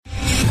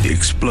The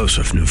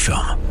explosive new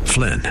film,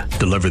 Flynn,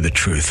 deliver the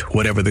truth,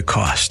 whatever the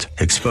cost,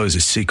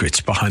 exposes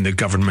secrets behind the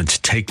government's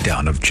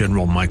takedown of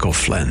General Michael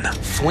Flynn.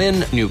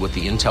 Flynn knew what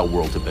the intel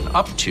world had been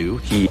up to.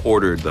 He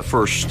ordered the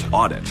first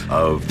audit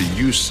of the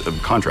use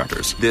of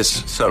contractors.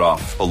 This set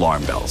off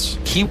alarm bells.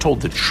 He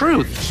told the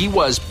truth. He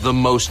was the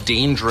most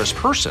dangerous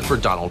person for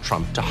Donald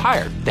Trump to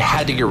hire. They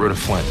had to get rid of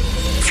Flynn.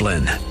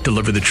 Flynn,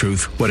 deliver the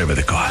truth, whatever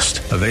the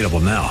cost. Available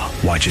now.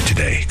 Watch it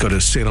today. Go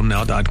to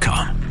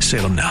salemnow.com.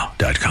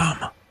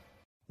 salemnow.com.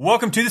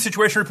 Welcome to the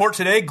Situation Report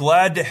today.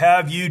 Glad to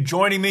have you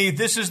joining me.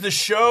 This is the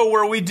show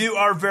where we do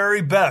our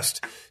very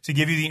best to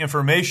give you the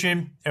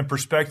information and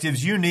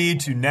perspectives you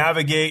need to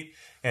navigate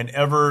an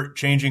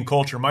ever-changing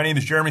culture. My name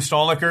is Jeremy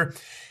Stalnecker,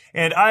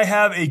 and I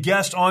have a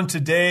guest on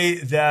today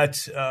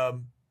that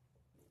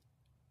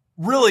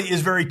really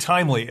is very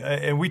timely.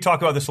 And we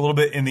talk about this a little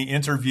bit in the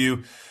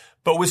interview.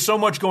 But with so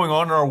much going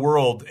on in our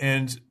world,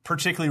 and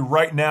particularly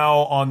right now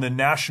on the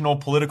national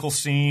political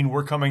scene,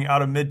 we're coming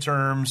out of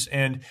midterms,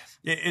 and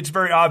it's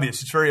very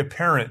obvious, it's very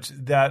apparent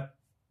that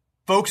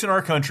folks in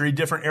our country,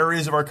 different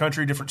areas of our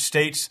country, different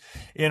states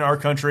in our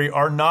country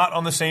are not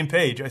on the same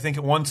page. I think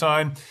at one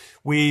time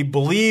we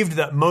believed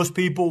that most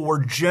people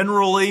were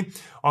generally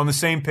on the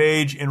same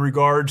page in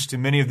regards to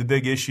many of the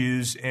big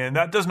issues, and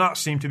that does not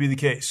seem to be the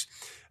case.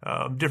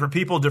 Different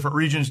people, different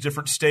regions,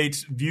 different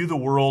states view the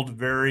world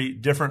very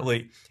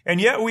differently.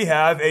 And yet we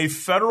have a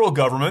federal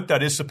government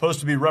that is supposed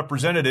to be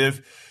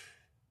representative,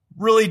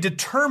 really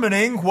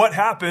determining what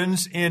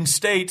happens in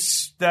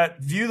states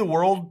that view the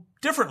world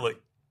differently.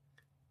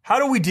 How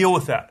do we deal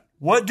with that?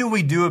 What do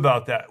we do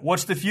about that?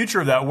 What's the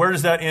future of that? Where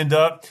does that end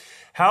up?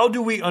 How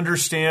do we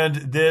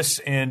understand this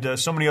and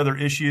so many other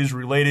issues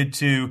related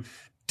to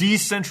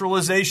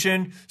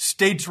decentralization,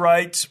 states'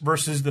 rights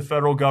versus the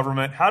federal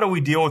government? How do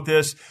we deal with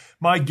this?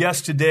 My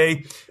guest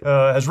today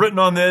has written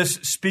on this,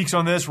 speaks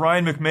on this.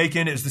 Ryan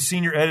McMaken is the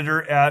senior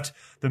editor at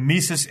the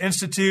Mises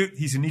Institute.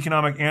 He's an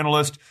economic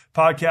analyst,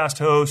 podcast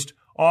host,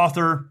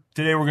 author.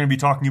 Today we're going to be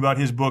talking about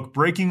his book,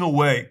 Breaking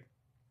Away: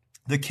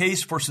 The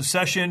Case for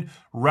Secession,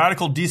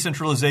 Radical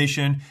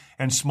Decentralization,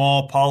 and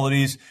Small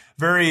Polities.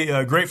 Very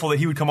grateful that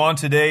he would come on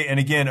today. And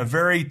again, a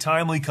very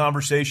timely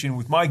conversation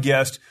with my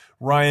guest,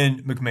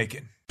 Ryan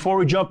McMaken. Before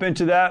we jump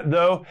into that,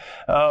 though,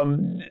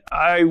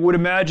 I would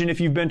imagine if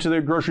you've been to the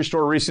grocery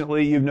store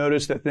recently, you've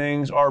noticed that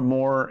things are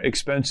more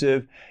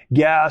expensive.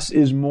 Gas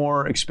is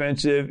more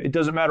expensive. It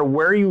doesn't matter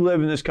where you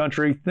live in this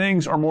country.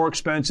 Things are more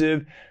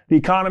expensive. The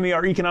economy,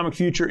 our economic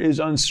future is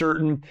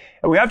uncertain.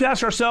 And we have to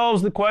ask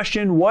ourselves the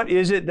question, what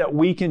is it that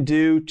we can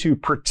do to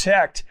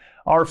protect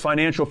our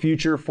financial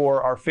future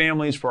for our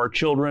families, for our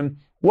children?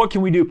 What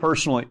can we do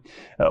personally?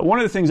 One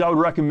of the things I would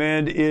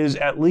recommend is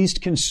at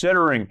least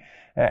considering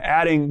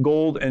adding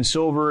gold and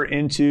silver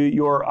into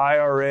your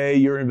IRA,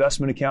 your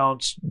investment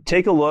accounts.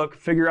 Take a look,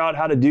 figure out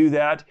how to do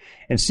that,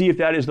 and see if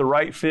that is the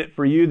right fit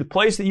for you. The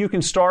place that you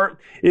can start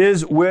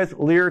is with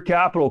Lear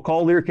Capital.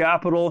 Call Lear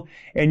Capital,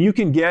 and you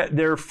can get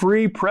their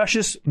free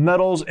precious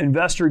metals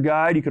investor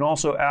guide. You can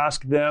also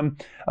ask them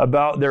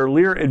about their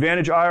Lear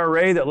Advantage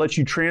IRA that lets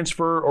you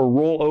transfer or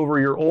roll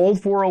over your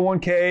old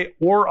 401k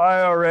or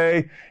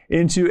IRA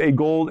into a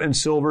gold and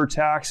silver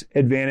tax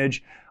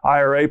advantage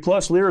IRA.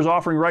 Plus, Lear is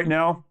offering right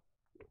now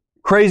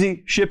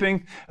crazy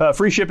shipping,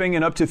 free shipping,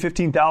 and up to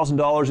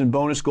 $15,000 in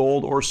bonus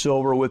gold or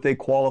silver with a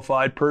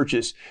qualified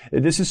purchase.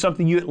 This is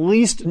something you at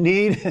least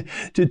need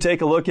to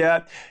take a look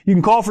at. You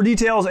can call for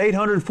details,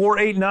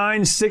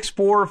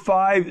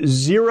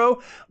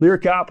 800-489-6450. Lear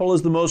Capital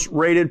is the most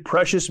rated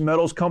precious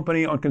metals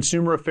company on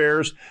Consumer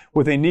Affairs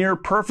with a near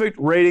perfect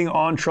rating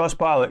on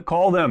Trustpilot.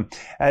 Call them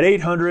at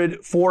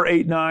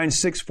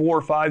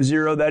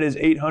 800-489-6450. That is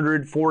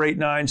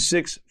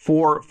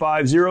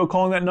 800-489-6450.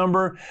 Calling that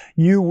number,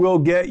 you will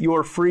get your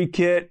free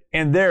kit,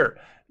 and there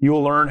you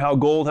will learn how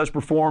gold has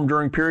performed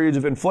during periods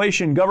of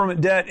inflation,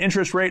 government debt,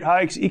 interest rate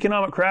hikes,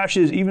 economic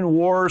crashes, even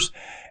wars,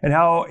 and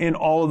how in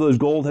all of those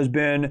gold has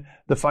been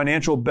the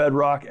financial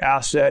bedrock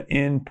asset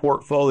in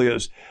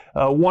portfolios.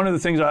 One of the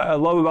things I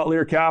love about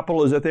Lear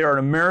Capital is that they are an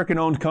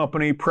American-owned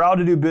company, proud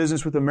to do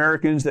business with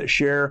Americans that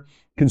share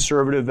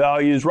conservative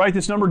values. Write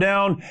this number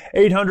down,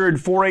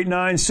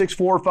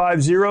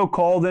 800-489-6450.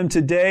 Call them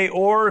today,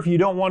 or if you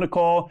don't want to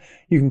call,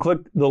 you can click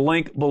the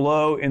link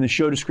below in the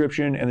show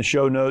description and the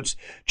show notes.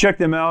 Check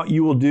them out.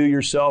 You will do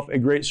yourself a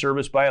great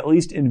service by at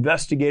least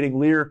investigating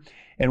Lear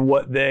and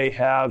what they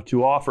have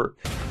to offer.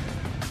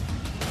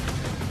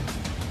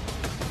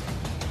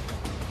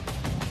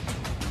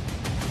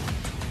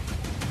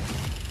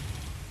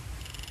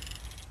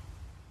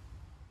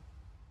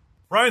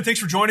 Ryan, thanks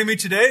for joining me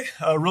today.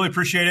 Really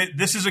appreciate it.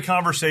 This is a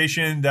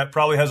conversation that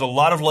probably has a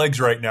lot of legs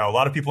right now. A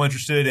lot of people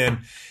interested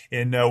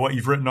in what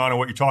you've written on and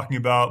what you're talking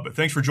about. But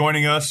thanks for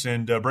joining us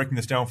and breaking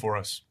this down for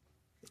us.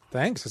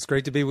 Thanks. It's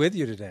great to be with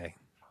you today.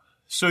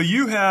 So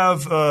you've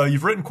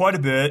written quite a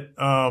bit.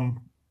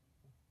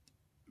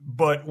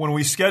 But when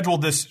we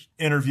scheduled this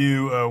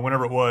interview,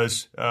 whenever it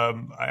was,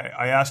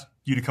 I asked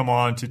you to come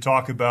on to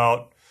talk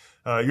about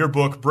your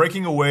book,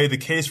 Breaking Away: The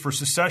Case for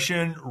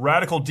Secession,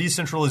 Radical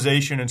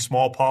Decentralization, and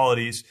Small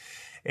Polities.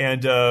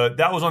 And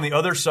that was on the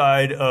other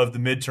side of the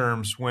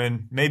midterms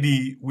when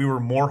maybe we were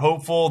more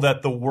hopeful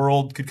that the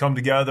world could come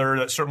together,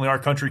 that certainly our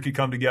country could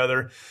come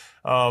together.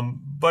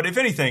 But if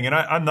anything, and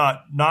I'm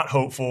not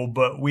hopeful,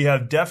 but we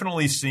have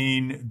definitely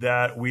seen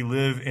that we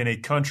live in a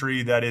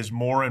country that is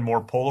more and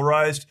more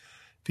polarized.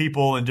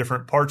 People in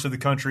different parts of the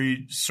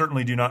country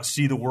certainly do not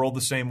see the world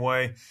the same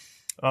way.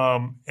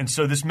 And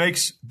so this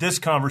makes this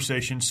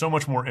conversation so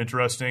much more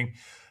interesting.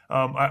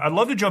 I'd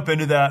love to jump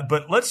into that,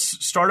 but let's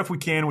start, if we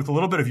can, with a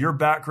little bit of your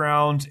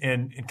background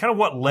and kind of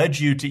what led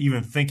you to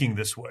even thinking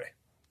this way.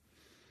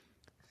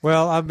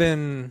 Well, I've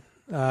been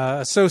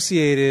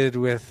associated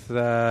with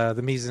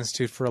the Mises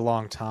Institute for a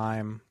long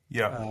time.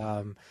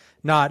 Yeah.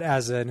 Not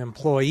as an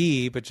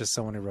employee, but just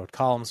someone who wrote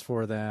columns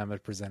for them,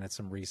 had presented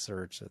some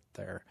research at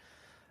their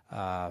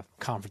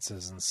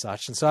conferences and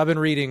such. And so I've been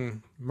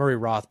reading Murray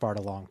Rothbard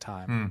a long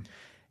time.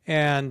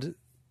 And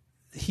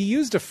he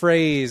used a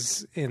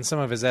phrase in some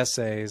of his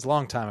essays a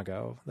long time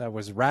ago that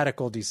was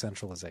radical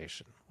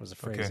decentralization, was a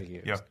phrase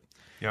he used.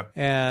 Yeah.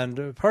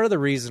 And part of the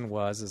reason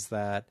is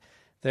that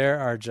there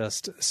are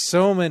just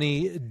so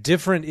many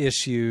different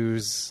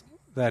issues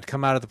that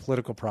come out of the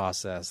political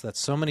process that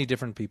so many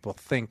different people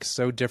think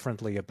so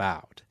differently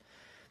about,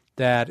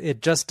 that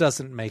it just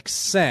doesn't make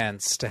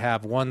sense to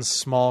have one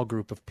small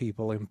group of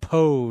people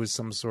impose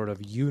some sort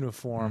of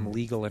uniform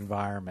legal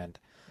environment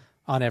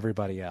on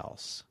everybody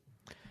else.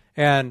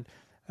 And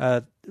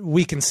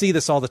we can see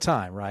this all the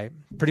time, right?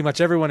 Pretty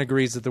much everyone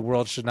agrees that the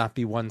world should not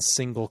be one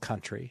single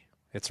country.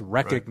 It's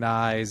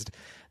recognized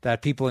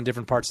that people in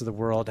different parts of the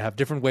world have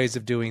different ways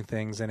of doing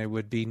things, and it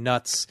would be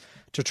nuts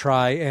to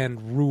try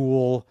and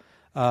rule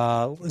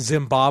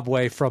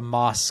Zimbabwe from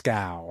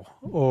Moscow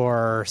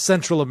or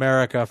Central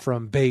America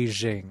from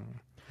Beijing.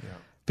 Yeah.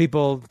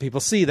 People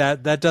see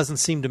that doesn't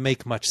seem to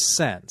make much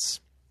sense.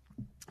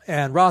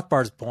 And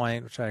Rothbard's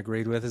point, which I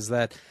agreed with, is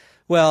that,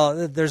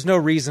 well, there's no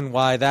reason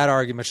why that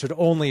argument should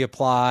only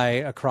apply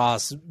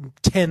across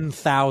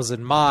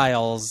 10,000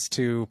 miles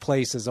to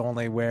places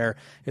only where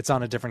it's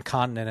on a different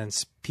continent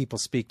and people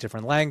speak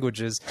different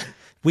languages.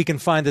 We can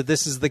find that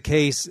this is the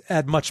case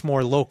at much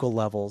more local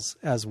levels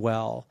as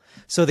well.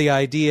 So the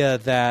idea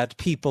that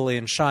people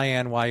in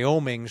Cheyenne,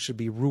 Wyoming should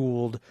be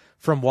ruled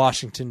from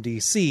Washington,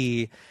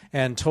 D.C.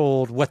 and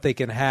told what they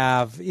can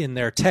have in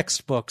their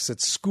textbooks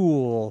at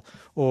school,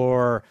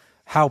 or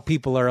how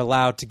people are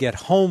allowed to get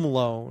home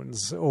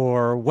loans,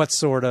 or what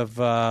sort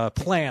of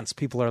plants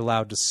people are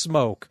allowed to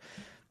smoke,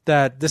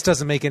 that this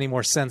doesn't make any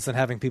more sense than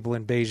having people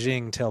in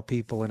Beijing tell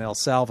people in El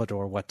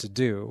Salvador what to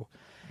do.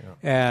 Yeah.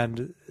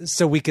 And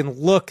so we can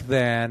look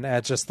then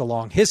at just the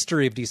long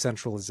history of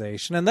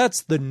decentralization, and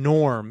that's the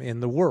norm in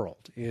the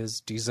world, is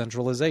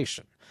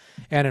decentralization.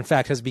 And in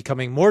fact has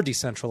becoming more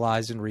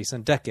decentralized in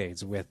recent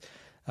decades, with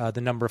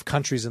the number of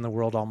countries in the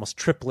world almost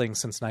tripling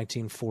since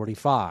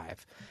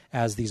 1945.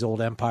 As these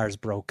old empires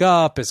broke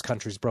up, as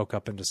countries broke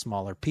up into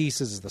smaller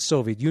pieces, as the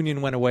Soviet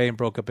Union went away and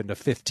broke up into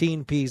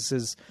 15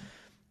 pieces.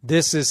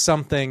 This is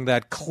something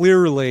that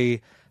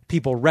clearly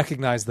people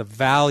recognize the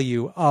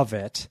value of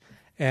it.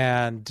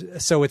 And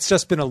so it's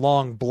just been a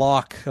long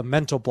block, a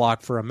mental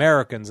block for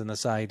Americans, in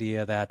this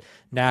idea that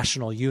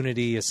national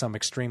unity is some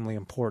extremely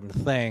important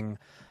thing.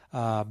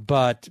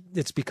 But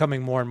it's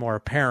becoming more and more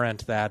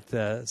apparent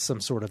that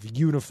some sort of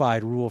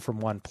unified rule from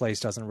one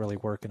place doesn't really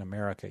work in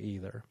America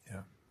either.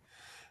 Yeah.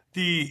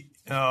 The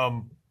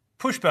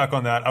pushback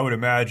on that, I would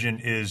imagine,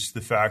 is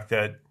the fact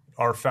that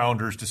our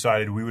founders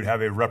decided we would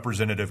have a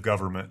representative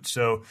government.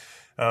 So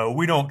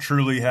we don't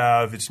truly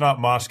have, it's not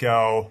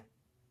Moscow,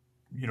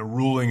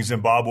 ruling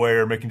Zimbabwe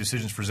or making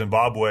decisions for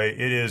Zimbabwe.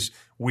 It is,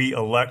 we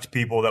elect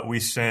people that we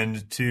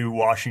send to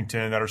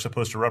Washington that are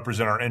supposed to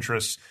represent our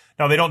interests.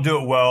 Now, they don't do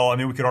it well. I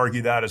mean, we could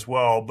argue that as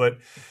well, but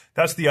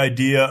that's the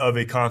idea of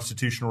a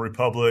constitutional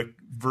republic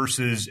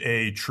versus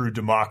a true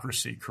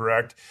democracy,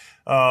 correct?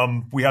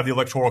 We have the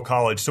Electoral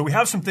College. So we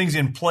have some things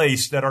in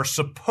place that are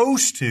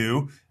supposed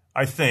to,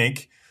 I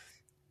think,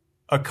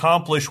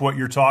 accomplish what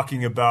you're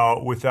talking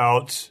about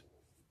without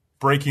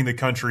breaking the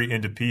country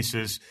into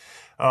pieces.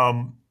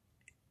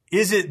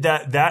 Is it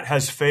that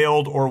has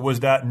failed, or was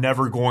that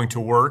never going to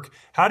work?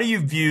 How do you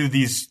view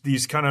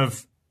these kind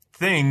of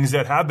things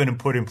that have been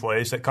put in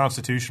place that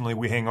constitutionally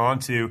we hang on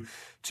to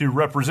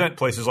represent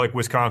places like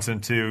Wisconsin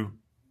to,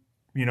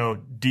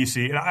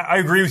 D.C.? And I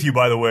agree with you,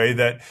 by the way,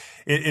 that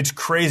it's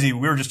crazy.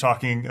 We were just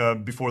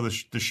talking before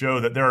the show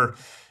that there are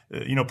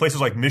places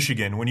like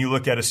Michigan. When you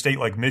look at a state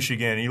like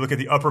Michigan and you look at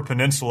the Upper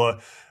Peninsula,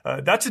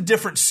 that's a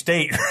different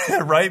state,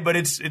 right? But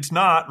it's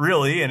not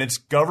really, and it's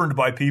governed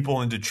by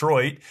people in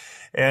Detroit.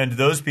 And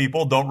those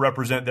people don't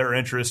represent their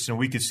interests, and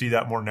we could see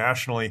that more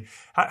nationally.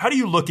 How do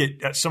you look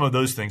at some of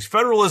those things?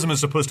 Federalism is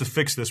supposed to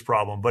fix this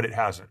problem, but it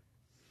hasn't.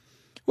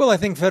 Well, I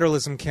think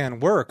federalism can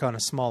work on a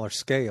smaller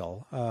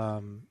scale.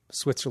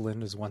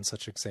 Switzerland is one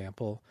such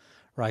example,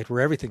 right, where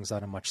everything's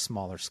on a much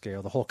smaller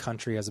scale. The whole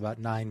country has about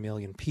 9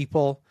 million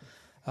people,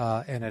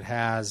 and it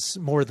has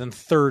more than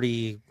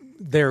 30,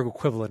 their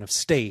equivalent of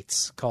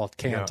states, called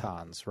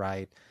cantons,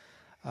 right?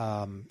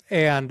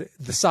 And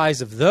the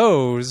size of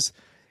those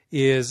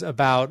is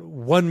about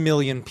 1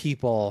 million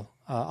people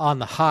on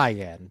the high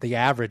end. The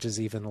average is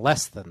even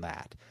less than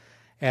that.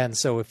 And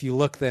so if you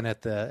look then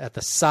at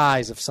the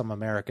size of some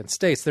American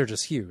states, they're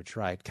just huge,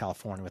 right?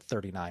 California with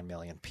 39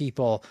 million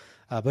people,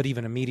 but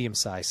even a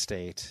medium-sized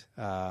state,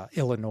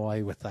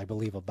 Illinois with, I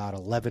believe, about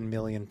 11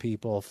 million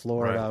people,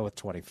 Florida with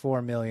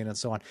 24 million, and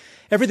so on.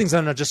 Everything's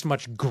on a just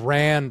much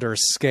grander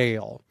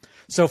scale.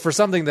 So for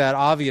something that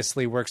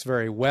obviously works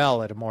very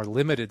well at a more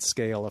limited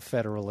scale of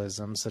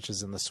federalism, such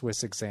as in the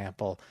Swiss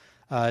example,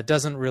 it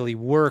doesn't really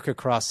work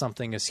across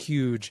something as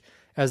huge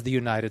as the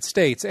United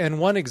States. And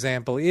one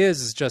example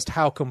is just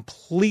how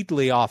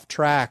completely off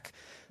track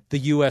the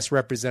U.S.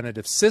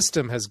 representative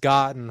system has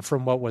gotten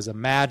from what was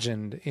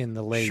imagined in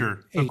the late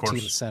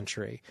 18th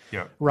century.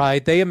 Yeah.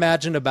 Right? They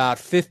imagined about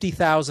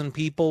 50,000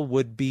 people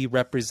would be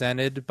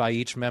represented by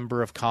each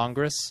member of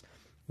Congress.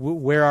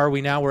 Where are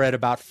we now? We're at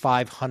about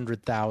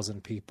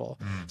 500,000 people.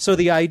 So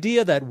the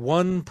idea that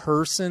one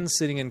person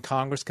sitting in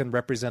Congress can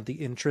represent the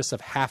interests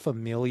of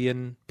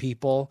 500,000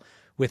 people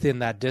within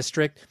that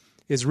district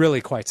is really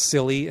quite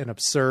silly and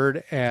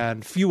absurd,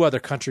 and few other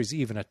countries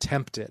even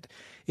attempt it.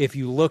 If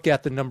you look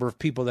at the number of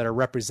people that are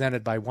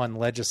represented by one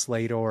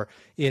legislator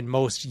in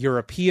most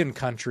European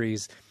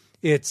countries,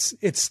 it's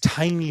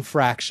tiny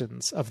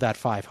fractions of that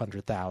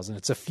 500,000.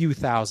 It's a few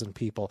thousand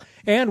people.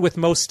 And with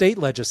most state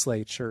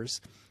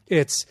legislatures,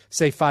 it's,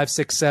 say, 5,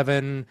 6,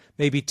 7,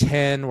 maybe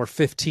 10 or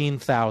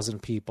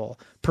 15,000 people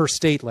per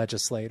state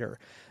legislator.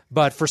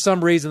 But for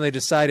some reason, they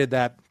decided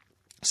that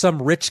some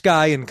rich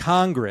guy in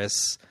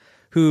Congress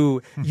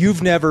who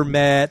you've never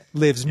met,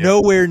 lives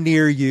nowhere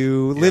near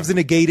you, lives in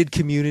a gated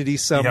community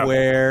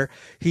somewhere.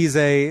 He's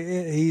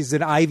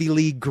an Ivy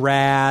League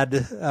grad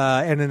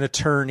and an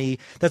attorney,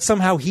 that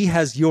somehow he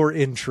has your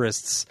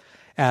interests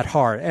at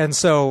heart. And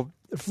so,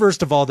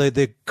 first of all,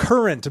 the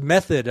current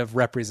method of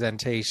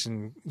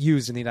representation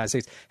used in the United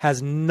States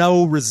has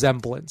no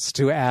resemblance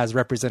to as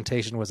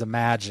representation was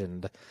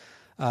imagined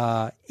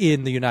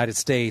in the United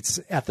States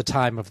at the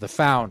time of the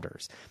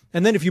founders.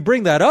 And then if you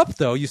bring that up,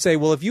 though, you say,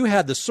 well, if you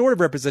had the sort of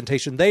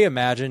representation they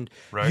imagined,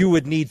 you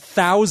would need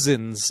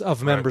thousands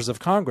of members of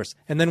Congress.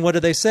 And then what do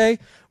they say?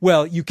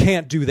 Well, you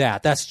can't do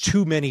that. That's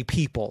too many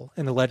people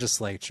in the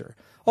legislature.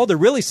 All they're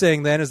really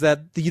saying then is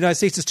that the United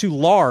States is too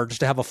large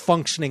to have a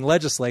functioning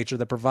legislature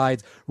that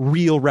provides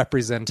real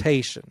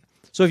representation.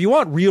 So if you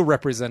want real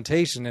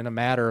representation in a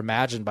matter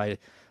imagined by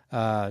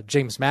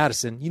James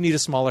Madison, you need a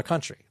smaller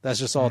country. That's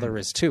just all there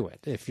is to it,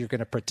 if you're going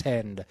to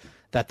pretend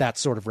that that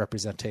sort of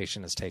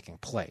representation is taking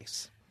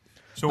place.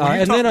 So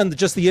then on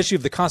just the issue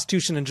of the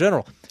Constitution in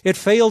general, it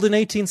failed in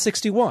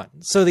 1861.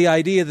 So the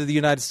idea that the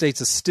United States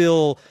is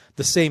still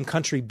the same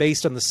country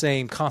based on the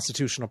same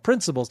constitutional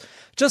principles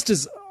just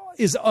is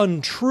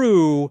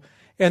untrue.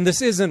 And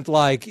this isn't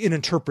like an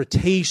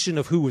interpretation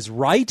of who was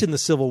right in the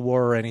Civil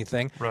War or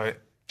anything. Right.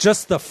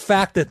 Just the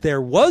fact that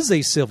there was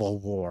a Civil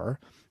War,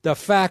 the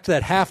fact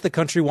that half the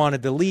country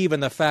wanted to leave,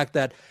 and the fact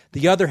that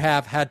the other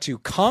half had to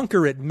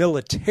conquer it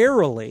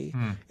militarily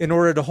in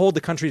order to hold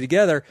the country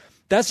together,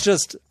 that's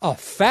just a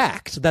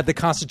fact that the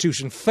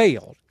Constitution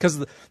failed.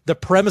 Because the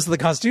premise of the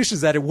Constitution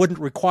is that it wouldn't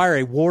require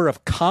a war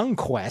of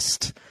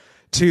conquest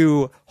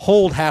to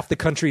hold half the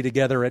country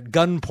together at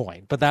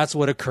gunpoint. But that's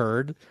what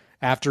occurred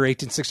after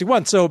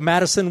 1861. So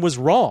Madison was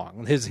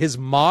wrong. His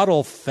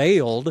model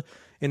failed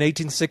in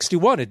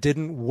 1861. It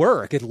didn't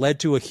work. It led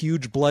to a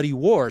huge bloody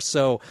war.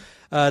 So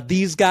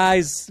these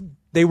guys,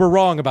 they were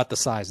wrong about the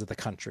size of the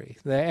country,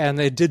 and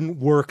it didn't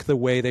work the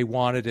way they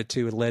wanted it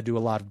to. It led to a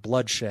lot of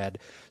bloodshed.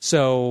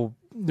 So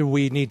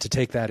we need to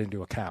take that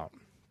into account.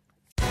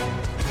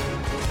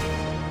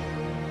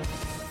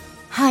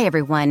 Hi,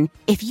 everyone.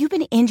 If you've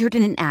been injured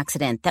in an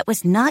accident that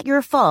was not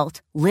your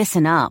fault,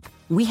 listen up.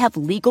 We have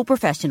legal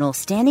professionals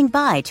standing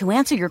by to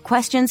answer your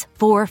questions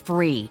for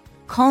free.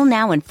 Call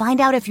now and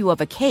find out if you have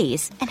a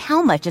case and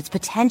how much it's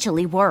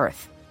potentially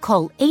worth.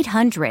 Call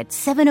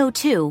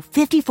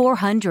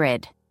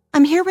 800-702-5400.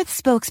 I'm here with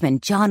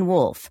spokesman John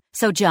Wolf.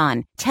 So,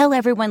 John, tell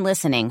everyone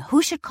listening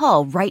who should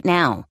call right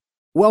now.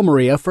 Well,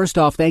 Maria, first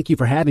off, thank you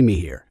for having me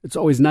here. It's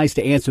always nice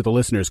to answer the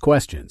listeners'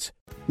 questions.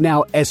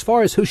 Now, as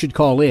far as who should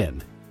call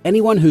in,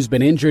 anyone who's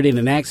been injured in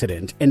an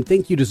accident and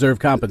think you deserve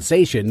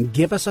compensation,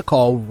 give us a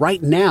call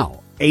right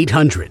now.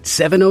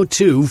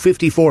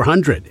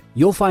 800-702-5400.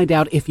 You'll find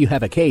out if you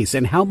have a case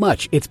and how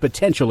much it's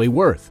potentially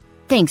worth.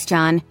 Thanks,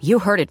 John. You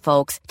heard it,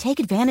 folks.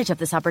 Take advantage of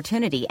this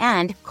opportunity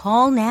and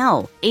call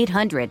now.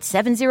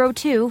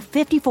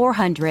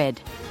 800-702-5400.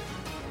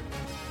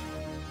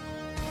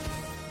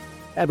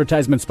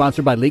 Advertisement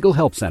sponsored by Legal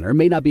Help Center.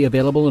 May not be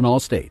available in all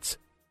states.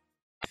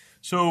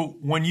 So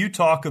when you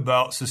talk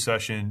about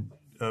secession,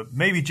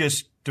 maybe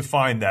just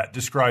describe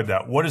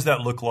that. What does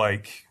that look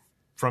like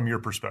from your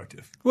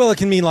perspective? Well, it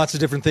can mean lots of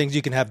different things.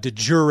 You can have de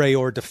jure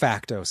or de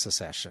facto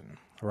secession,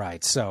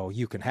 right? So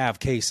you can have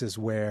cases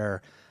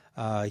where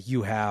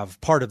you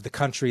have part of the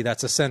country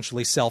that's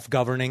essentially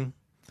self-governing,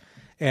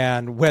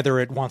 and whether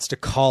it wants to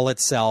call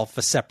itself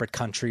a separate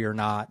country or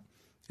not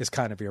is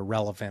kind of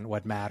irrelevant.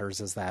 What matters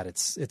is that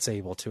it's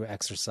able to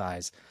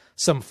exercise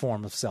some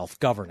form of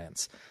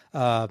self-governance.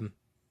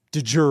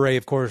 De jure,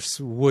 of course,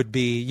 would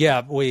be,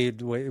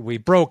 we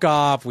broke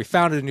off, we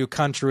founded a new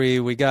country,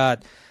 we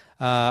got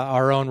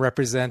our own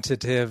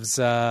representatives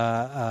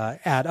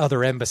at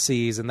other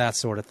embassies and that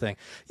sort of thing.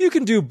 You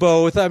can do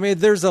both. I mean,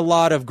 there's a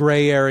lot of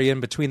gray area in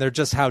between there.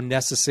 Just how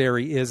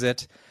necessary is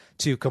it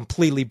to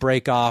completely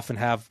break off and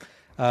have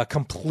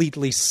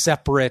completely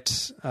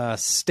separate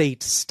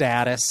state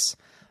status?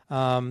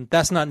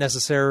 That's not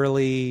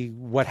necessarily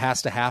what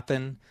has to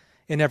happen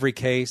in every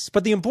case.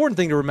 But the important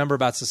thing to remember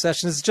about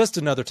secession is just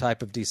another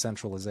type of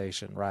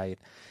decentralization, right?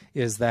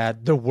 Is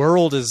that the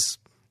world is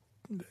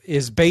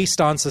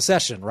based on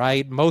secession,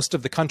 right? Most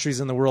of the countries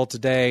in the world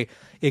today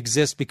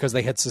exist because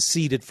they had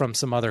seceded from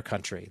some other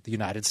country, the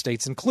United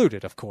States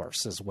included, of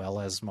course, as well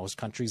as most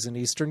countries in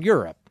Eastern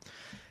Europe.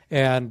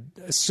 And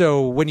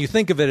so when you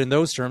think of it in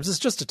those terms, it's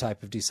just a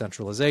type of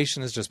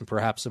decentralization. It's just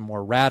perhaps a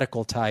more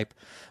radical type.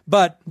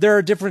 But there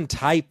are different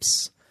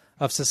types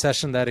of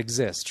secession that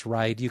exist,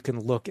 right? You can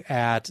look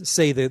at,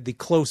 say, the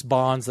close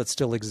bonds that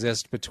still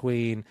exist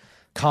between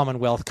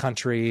Commonwealth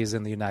countries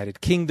and the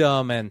United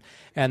Kingdom, and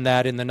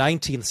that in the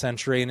 19th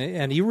century,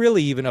 and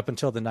really even up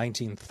until the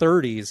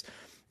 1930s,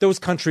 those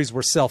countries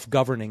were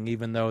self-governing,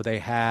 even though they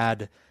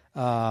had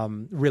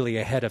really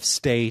a head of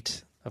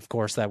state. Of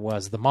course, that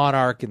was the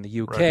monarch in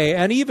the UK, right.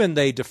 And even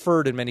they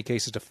deferred in many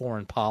cases to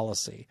foreign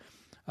policy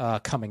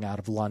coming out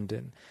of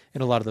London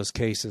in a lot of those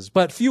cases.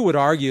 But few would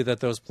argue that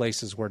those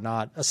places were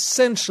not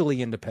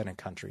essentially independent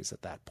countries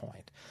at that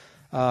point.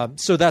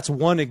 So that's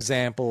one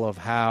example of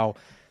how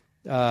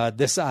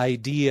this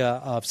idea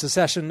of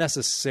secession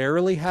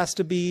necessarily has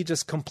to be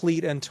just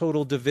complete and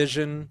total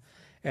division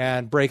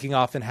and breaking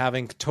off and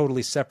having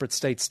totally separate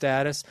state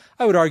status.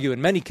 I would argue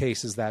in many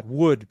cases that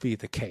would be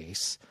the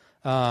case,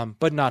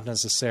 but not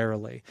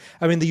necessarily.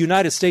 I mean, the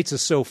United States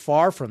is so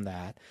far from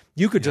that.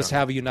 You could just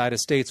have a United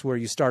States where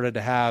you started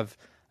to have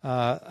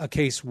a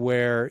case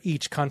where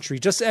each country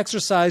just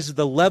exercised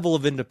the level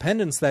of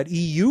independence that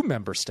EU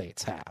member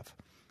states have.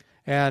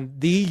 And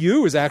the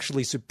EU is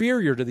actually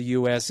superior to the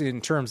U.S.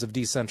 in terms of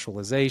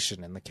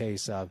decentralization. In the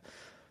case of,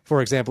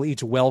 for example,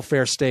 each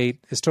welfare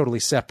state is totally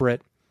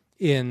separate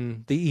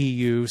in the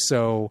EU.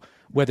 So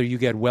whether you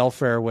get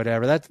welfare or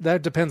whatever,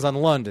 that depends on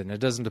London. It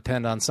doesn't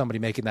depend on somebody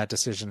making that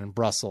decision in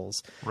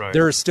Brussels. Right.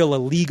 There is still a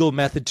legal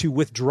method to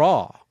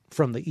withdraw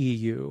from the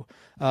EU.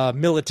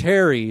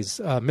 Military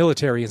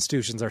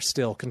institutions are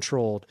still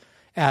controlled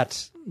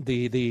at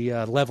the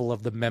level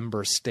of the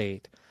member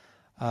state.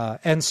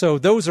 And so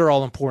those are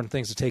all important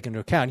things to take into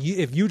account.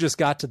 If you just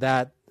got to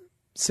that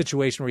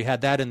situation where you had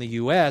that in the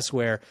U.S.,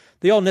 where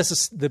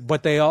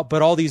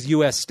all these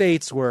U.S.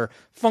 states were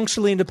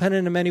functionally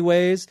independent in many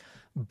ways,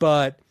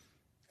 but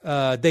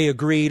they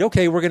agreed,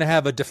 okay, we're going to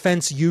have a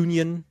defense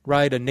union,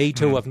 right? A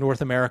NATO of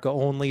North America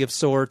only of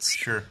sorts.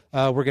 Sure.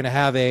 We're going to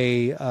have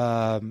a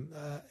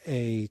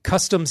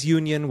customs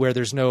union where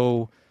there's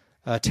no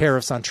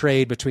tariffs on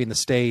trade between the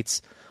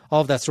states. All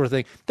of that sort of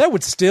thing. That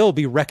would still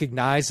be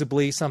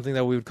recognizably something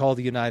that we would call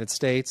the United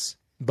States,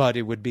 but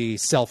it would be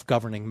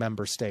self-governing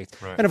member states.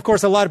 Right. And of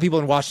course, a lot of people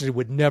in Washington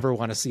would never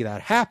want to see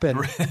that happen.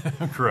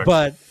 Correct.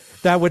 But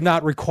that would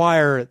not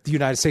require the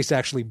United States to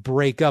actually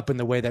break up in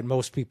the way that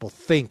most people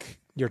think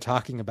you're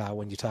talking about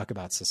when you talk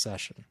about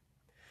secession.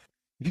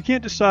 If you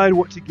can't decide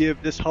what to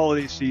give this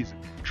holiday season,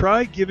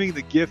 try giving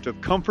the gift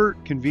of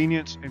comfort,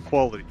 convenience, and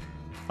quality.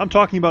 I'm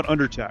talking about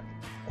Undertac.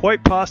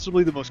 Quite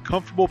possibly the most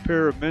comfortable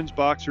pair of men's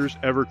boxers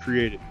ever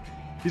created.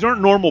 These aren't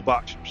normal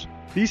boxers.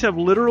 These have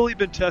literally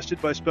been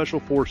tested by special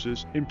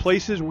forces in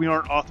places we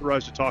aren't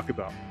authorized to talk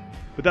about.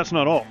 But that's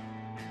not all.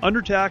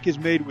 Undertac is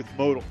made with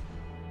Modal.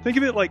 Think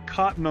of it like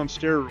cotton on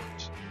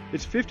steroids.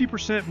 It's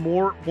 50%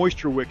 more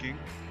moisture wicking,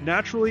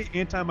 naturally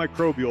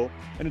antimicrobial,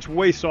 and it's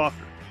way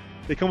softer.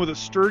 They come with a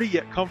sturdy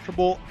yet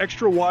comfortable,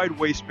 extra wide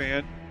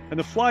waistband, and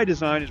the fly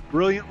design is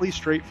brilliantly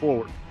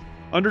straightforward.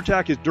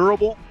 Undertac is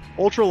durable,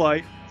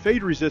 ultralight,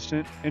 fade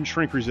resistant, and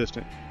shrink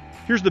resistant.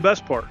 Here's the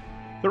best part.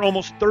 They're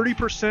almost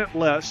 30%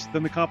 less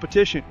than the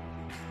competition.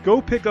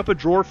 Go pick up a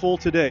drawer full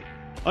today.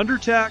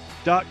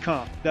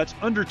 Undertac.com. That's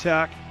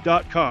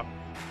undertac.com.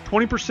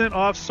 20%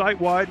 off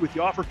site-wide with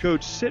the offer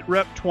code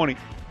SITREP20.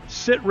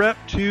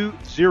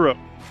 SITREP20.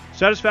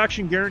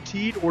 Satisfaction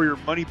guaranteed or your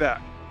money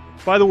back.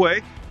 By the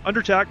way,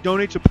 Undertac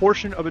donates a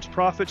portion of its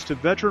profits to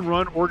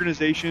veteran-run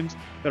organizations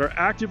that are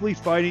actively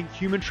fighting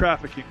human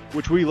trafficking,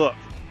 which we love.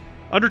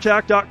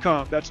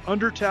 Undertac.com. That's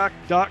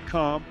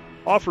undertac.com.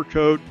 Offer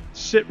code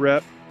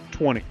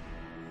SITREP20.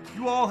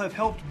 You all have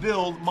helped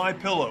build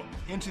MyPillow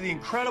into the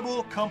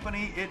incredible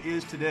company it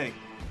is today.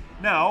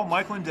 Now,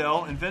 Mike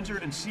Lindell, inventor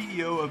and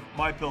CEO of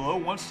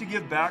MyPillow, wants to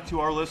give back to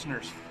our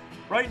listeners.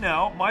 Right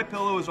now,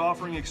 MyPillow is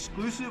offering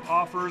exclusive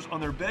offers on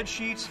their bed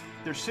sheets,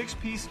 their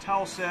 6-piece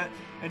towel set,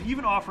 and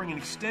even offering an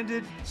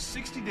extended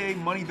 60-day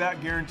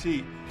money-back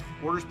guarantee.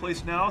 Orders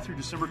placed now through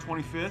December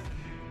 25th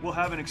will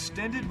have an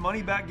extended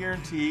money-back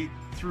guarantee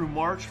through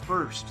March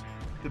 1st.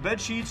 The bed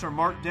sheets are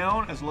marked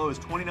down as low as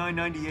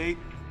 $29.98,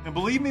 And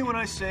believe me when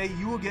I say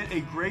you will get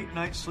a great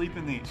night's sleep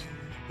in these.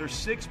 Their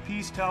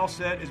 6-piece towel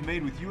set is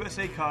made with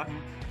USA cotton,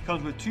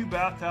 comes with 2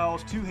 bath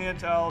towels, 2 hand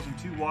towels, and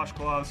 2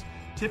 washcloths,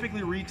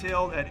 typically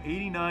retailed at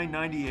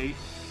 $89.98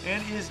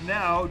 and is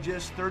now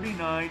just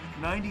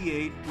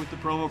 $39.98 with the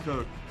promo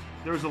code.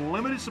 There is a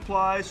limited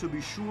supply, so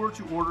be sure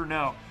to order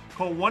now.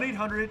 Call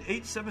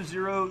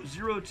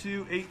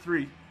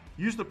 1-800-870-0283.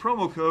 Use the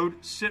promo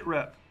code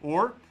SITREP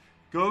or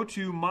go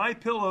to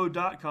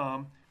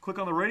mypillow.com, click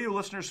on the radio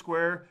listener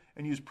square,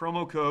 and use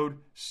promo code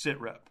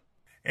SITREP.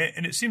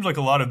 And it seems like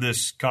a lot of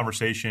this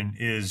conversation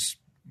is,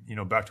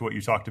 back to what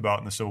you talked about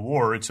in the Civil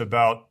War, it's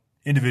about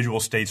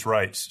individual states'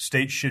 rights.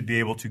 States should be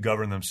able to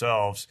govern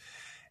themselves.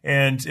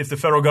 And if the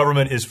federal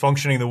government is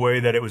functioning the way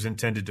that it was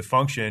intended to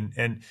function,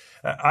 and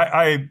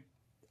I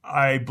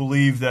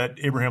believe that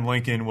Abraham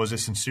Lincoln was a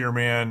sincere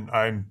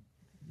man.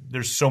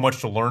 There's so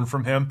much to learn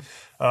from him.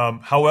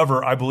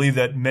 However, I believe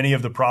that many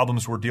of the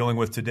problems we're dealing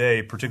with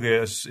today,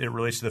 particularly as it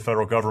relates to the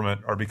federal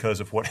government, are because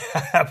of what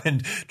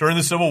happened during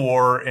the Civil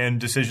War and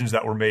decisions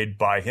that were made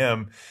by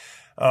him.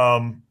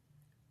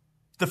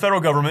 The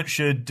federal government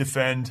should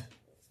defend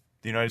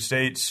the United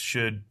States,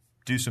 should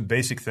do some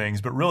basic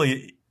things, but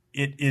really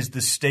it is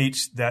the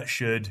states that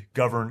should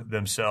govern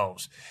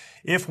themselves.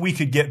 If we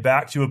could get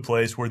back to a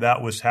place where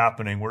that was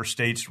happening, where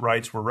states'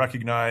 rights were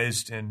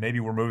recognized, and maybe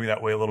we're moving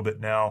that way a little bit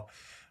now,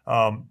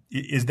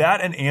 is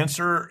that an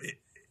answer,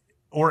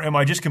 or am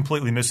I just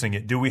completely missing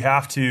it? Do we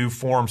have to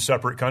form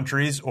separate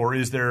countries, or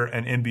is there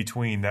an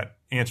in-between that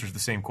answers the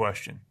same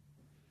question?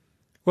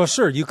 Well,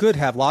 sure, you could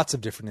have lots of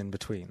different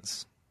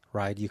in-betweens,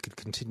 right? You could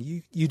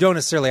continue. You don't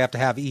necessarily have to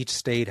have each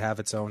state have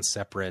its own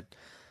separate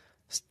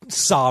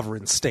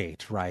sovereign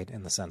state, right?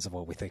 In the sense of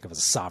what we think of as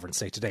a sovereign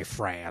state today,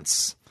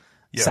 France,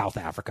 South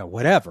Africa,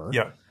 whatever.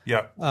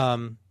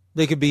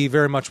 They could be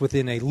very much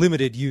within a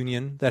limited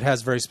union that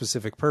has very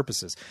specific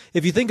purposes.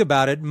 If you think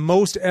about it,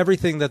 most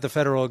everything that the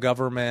federal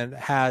government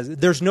has,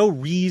 there's no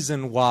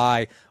reason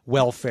why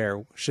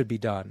welfare should be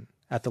done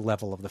at the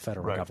level of the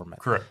federal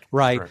government. Correct.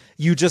 Right? Correct.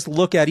 You just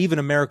look at even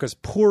America's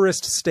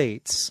poorest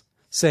states,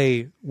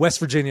 say West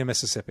Virginia,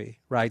 Mississippi,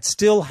 right,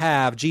 still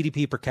have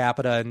GDP per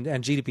capita and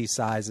GDP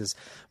sizes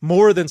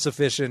more than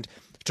sufficient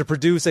to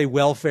produce a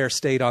welfare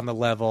state on the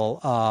level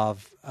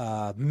of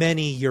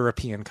many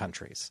European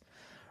countries.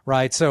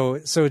 Right. So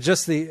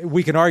just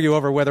we can argue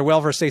over whether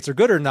welfare states are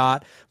good or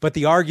not, but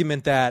the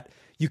argument that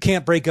you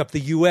can't break up the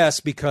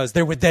U.S. because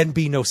there would then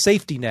be no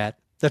safety net,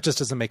 that just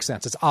doesn't make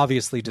sense. It's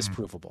obviously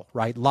disprovable,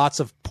 right? Lots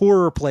of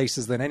poorer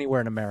places than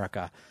anywhere in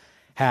America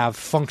have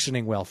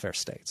functioning welfare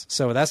states.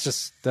 So that's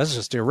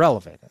just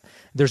irrelevant.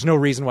 There's no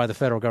reason why the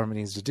federal government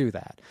needs to do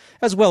that,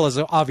 as well as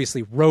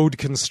obviously road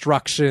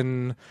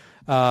construction,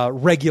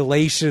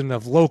 regulation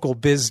of local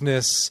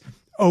business,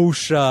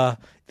 OSHA,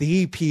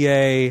 the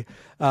EPA,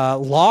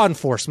 law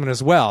enforcement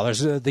as well.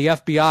 There's the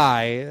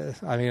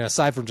FBI. I mean,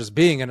 aside from just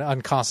being an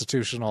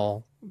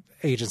unconstitutional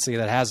agency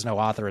that has no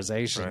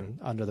authorization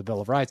under the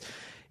Bill of Rights,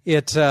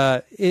 it's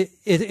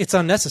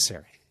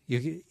unnecessary.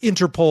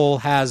 Interpol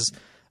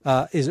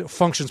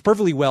functions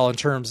perfectly well in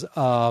terms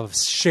of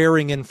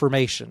sharing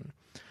information.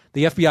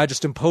 The FBI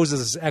just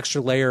imposes this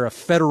extra layer of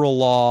federal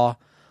law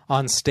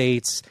on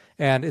states,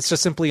 and it's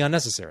just simply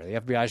unnecessary.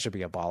 The FBI should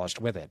be abolished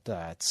with it.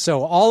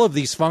 So all of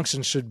these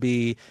functions should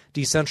be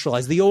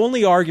decentralized. The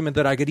only argument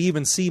that I could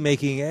even see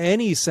making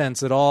any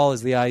sense at all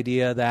is the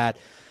idea that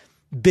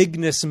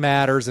bigness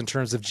matters in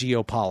terms of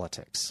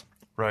geopolitics.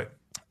 Right.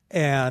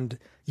 And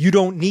you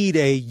don't need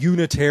a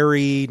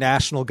unitary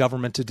national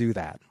government to do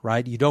that,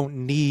 right? You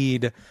don't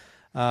need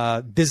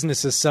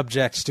businesses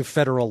subject to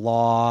federal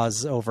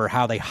laws over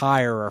how they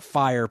hire or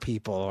fire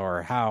people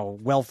or how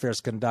welfare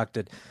is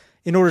conducted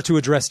in order to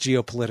address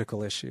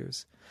geopolitical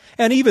issues.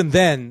 And even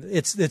then,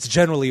 it's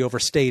generally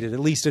overstated, at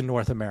least in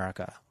North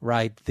America,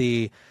 right?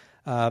 The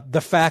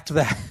fact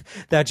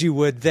that you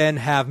would then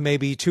have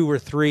maybe 2 or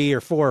 3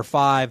 or 4 or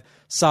 5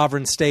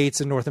 sovereign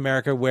states in North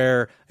America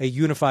where a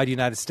unified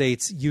United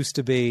States used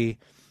to be,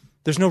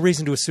 there's no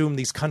reason to assume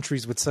these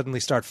countries would suddenly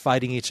start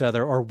fighting each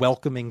other or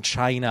welcoming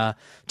China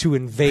to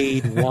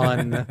invade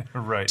one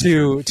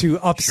to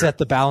upset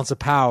the balance of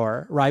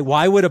power, right?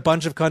 Why would a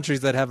bunch of countries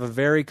that have a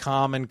very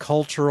common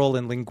cultural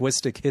and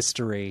linguistic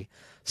history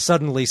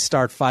suddenly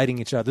start fighting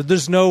each other?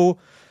 There's no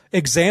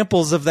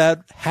examples of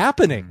that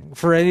happening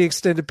for any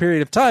extended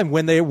period of time.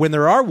 When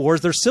there are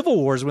wars, there's civil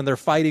wars when they're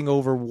fighting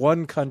over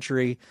one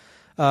country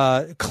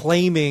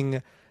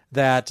claiming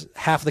that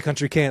half the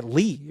country can't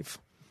leave.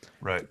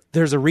 Right.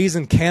 There's a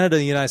reason Canada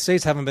and the United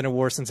States haven't been at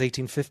war since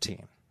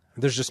 1815.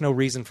 There's just no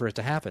reason for it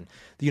to happen.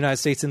 The United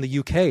States and the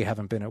UK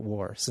haven't been at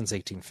war since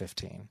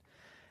 1815.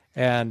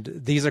 And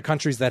these are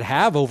countries that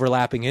have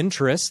overlapping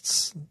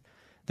interests.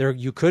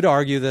 You could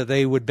argue that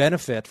they would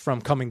benefit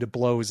from coming to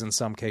blows in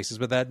some cases,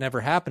 but that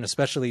never happened,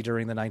 especially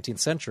during the 19th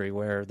century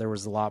where there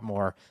was a lot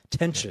more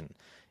tension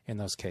in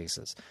those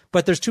cases.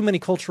 But there's too many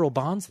cultural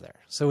bonds there,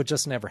 so it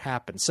just never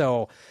happened.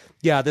 So,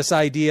 yeah, this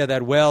idea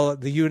that, well,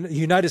 the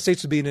United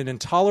States would be in an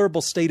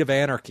intolerable state of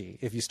anarchy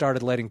if you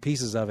started letting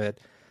pieces of it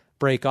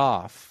break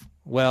off.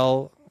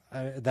 Well,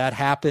 That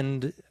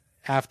happened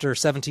after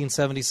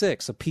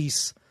 1776. A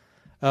piece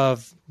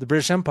of the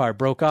British Empire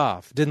broke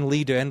off. Didn't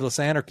lead to endless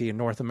anarchy in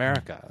North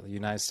America. The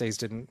United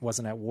States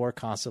wasn't at war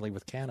constantly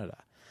with Canada.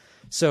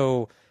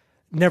 So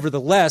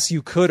nevertheless,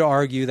 you could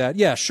argue that,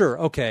 yeah, sure,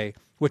 okay,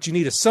 what you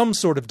need is some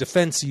sort of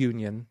defense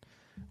union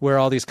where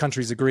all these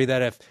countries agree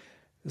that if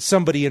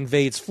somebody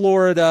invades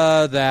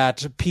Florida,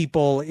 that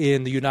people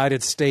in the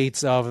United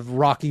States of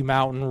Rocky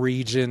Mountain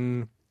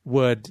region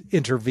would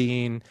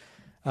intervene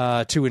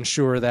to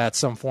ensure that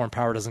some foreign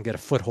power doesn't get a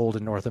foothold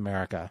in North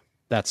America,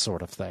 that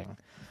sort of thing.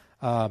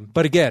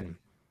 But again,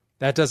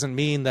 that doesn't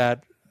mean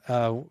that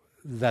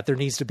that there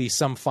needs to be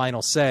some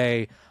final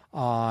say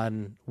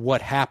on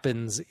what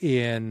happens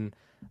in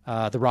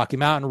the Rocky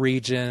Mountain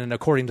region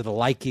according to the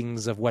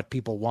likings of what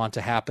people want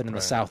to happen in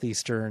the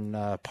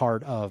southeastern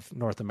part of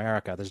North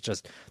America.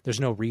 There's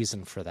no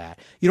reason for that.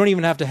 You don't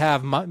even have to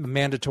have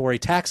mandatory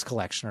tax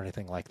collection or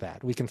anything like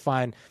that. We can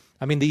find,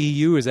 I mean, the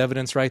EU is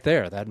evidence right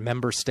there that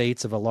member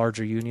states of a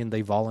larger union,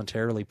 they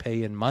voluntarily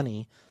pay in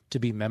money to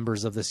be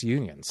members of this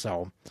union.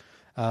 So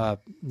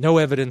no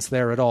evidence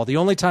there at all. The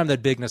only time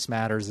that bigness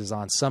matters is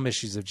on some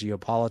issues of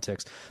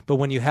geopolitics. But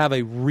when you have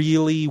a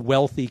really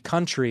wealthy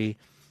country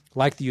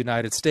like the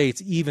United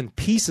States, even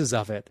pieces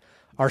of it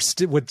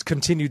would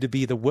continue to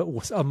be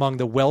among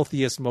the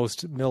wealthiest,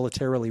 most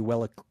militarily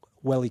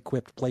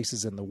well-equipped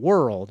places in the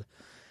world,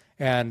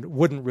 and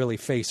wouldn't really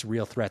face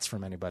real threats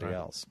from anybody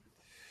else.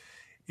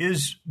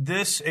 Is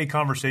this a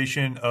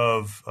conversation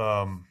of,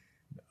 I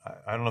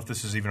don't know if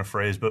this is even a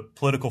phrase, but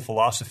political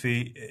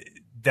philosophy,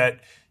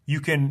 that you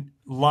can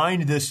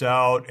line this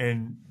out,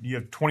 and you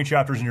have 20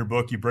 chapters in your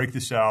book, you break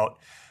this out,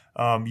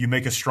 you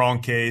make a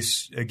strong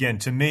case. Again,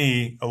 to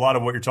me, a lot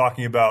of what you're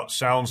talking about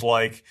sounds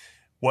like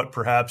what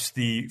perhaps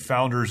the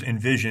founders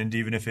envisioned,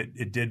 even if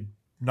it did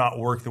not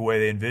work the way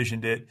they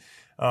envisioned it.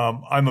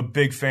 I'm a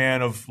big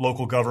fan of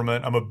local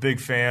government. I'm a big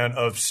fan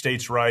of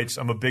states' rights.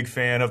 I'm a big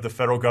fan of the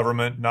federal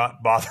government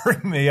not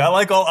bothering me. I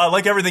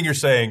like everything you're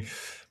saying.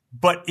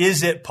 But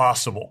is it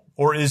possible,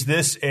 or is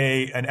this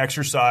an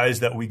exercise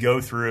that we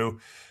go through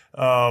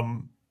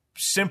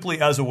simply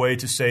as a way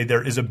to say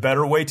there is a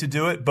better way to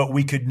do it, but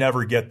we could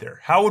never get there?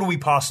 How would we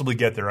possibly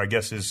get there, I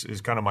guess,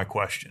 is kind of my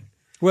question.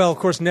 Well, of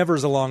course, never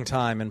is a long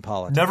time in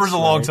politics. Never is a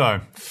long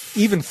time.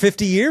 Even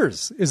 50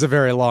 years is a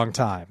very long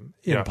time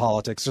in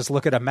politics. Just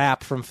look at a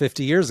map from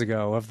 50 years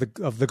ago of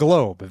the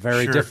globe,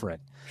 very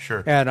different.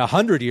 Sure. And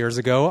 100 years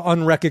ago,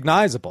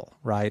 unrecognizable,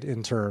 right,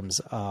 in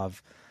terms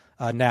of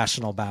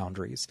national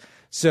boundaries.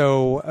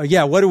 So,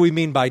 what do we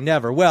mean by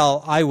never?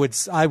 Well, I would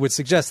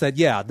suggest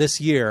that, this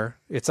year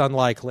it's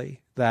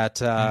unlikely that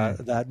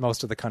that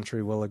most of the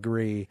country will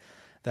agree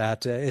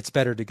that it's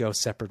better to go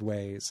separate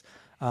ways.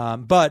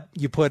 But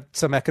you put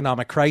some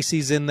economic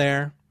crises in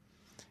there.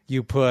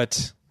 You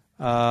put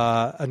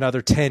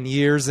another 10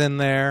 years in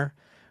there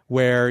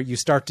where you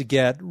start to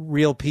get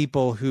real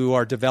people who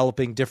are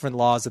developing different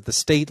laws at the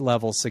state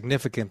level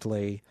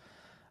significantly,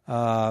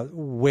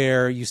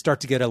 where you start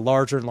to get a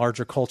larger and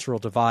larger cultural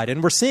divide.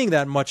 And we're seeing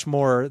that much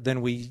more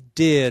than we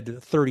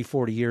did 30,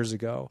 40 years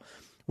ago,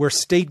 where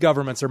state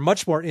governments are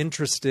much more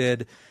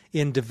interested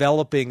in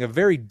developing a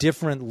very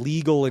different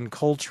legal and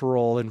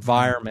cultural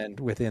environment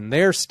within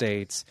their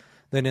states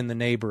than in the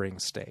neighboring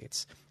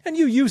states. And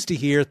you used to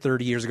hear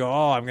 30 years ago,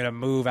 I'm going to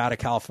move out of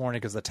California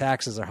because the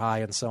taxes are high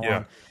and so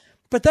on.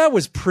 But that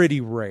was pretty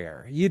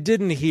rare. You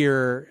didn't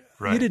hear...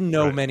 You didn't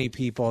know many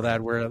people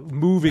that were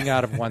moving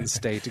out of one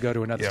state to go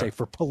to another state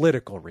for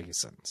political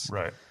reasons.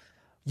 Right.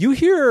 You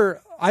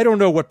hear, I don't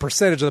know what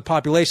percentage of the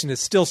population is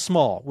still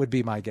small, would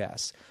be my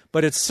guess,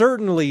 but it's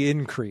certainly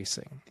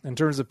increasing in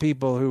terms of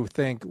people who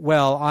think,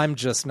 well, I'm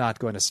just not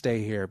going to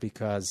stay here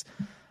because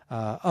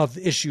of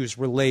issues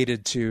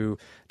related to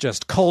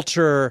just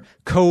culture,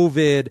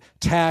 COVID,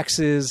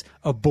 taxes,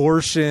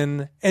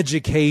 abortion,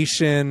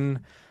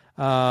 education,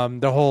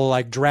 the whole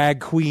like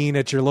drag queen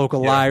at your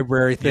local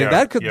library thing.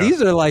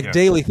 These are like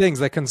daily things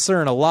that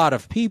concern a lot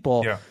of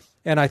people. Yeah.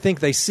 And I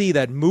think they see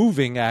that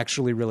moving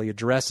actually really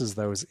addresses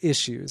those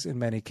issues in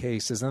many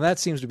cases. And that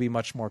seems to be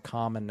much more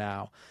common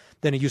now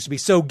than it used to be.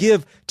 So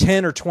give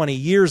 10 or 20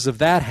 years of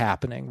that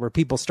happening where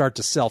people start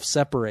to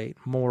self-separate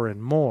more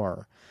and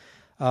more.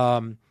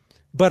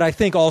 But I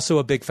think also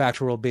a big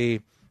factor will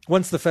be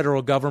once the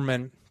federal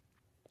government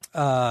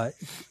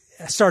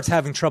starts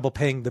having trouble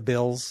paying the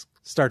bills,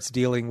 starts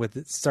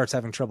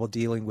having trouble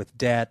dealing with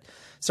debt,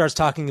 starts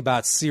talking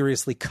about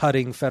seriously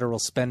cutting federal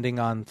spending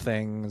on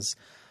things,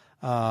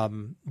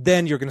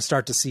 then you're going to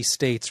start to see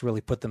states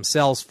really put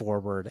themselves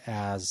forward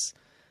as,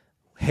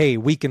 hey,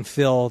 we can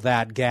fill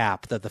that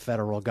gap that the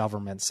federal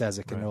government says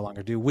it can no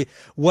longer do.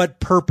 What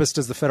purpose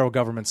does the federal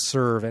government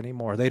serve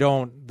anymore? They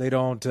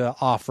don't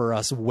offer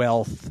us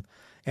wealth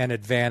and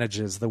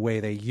advantages the way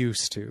they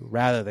used to.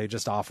 Rather, they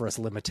just offer us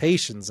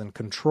limitations and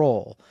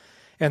control.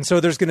 And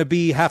so there's going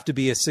to have to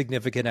be a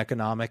significant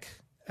economic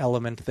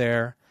element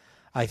there,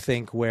 I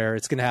think, where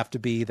it's going to have to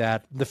be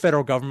that the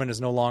federal government is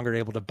no longer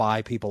able to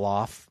buy people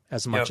off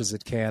as much as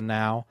it can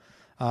now,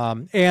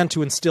 and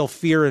to instill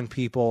fear in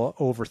people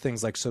over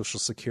things like Social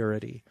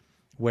Security,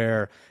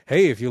 where,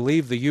 hey, if you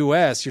leave the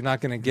U.S., you're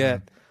not going to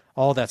get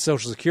all that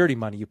Social Security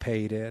money you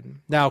paid in.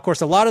 Now, of course,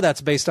 a lot of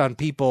that's based on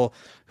people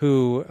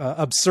who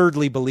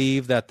absurdly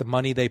believe that the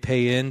money they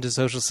pay into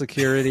Social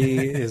Security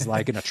is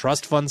like in a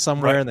trust fund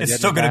somewhere. Right. And they it's get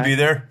still it going to back. be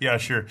there. Yeah,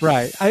 sure.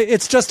 Right.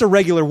 It's just a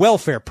regular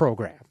welfare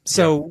program.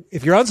 So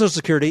if you're on Social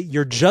Security,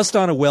 you're just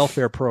on a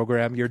welfare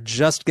program. You're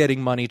just getting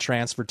money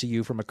transferred to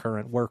you from a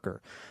current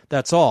worker.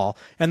 That's all.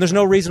 And there's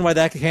no reason why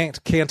that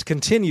can't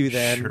continue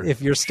then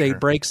if your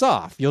state breaks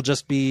off. You'll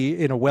just be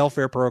in a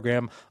welfare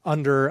program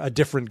under a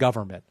different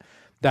government.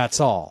 That's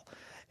all.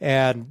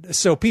 And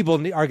so people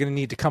are going to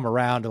need to come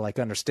around to like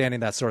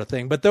understanding that sort of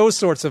thing. But those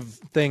sorts of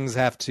things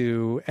have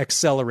to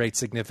accelerate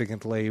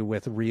significantly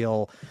with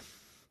real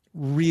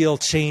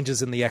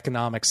changes in the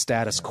economic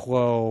status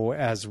quo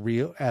as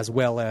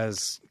well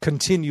as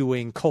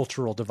continuing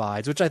cultural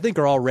divides, which I think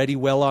are already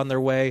well on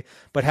their way,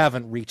 but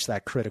haven't reached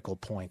that critical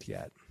point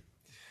yet.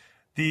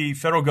 The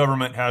federal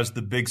government has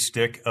the big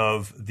stick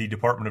of the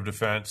Department of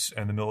Defense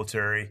and the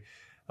military,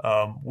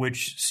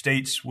 which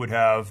states would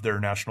have their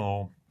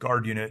National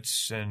Guard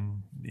units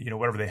and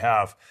whatever they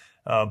have,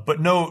 but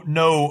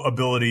no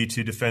ability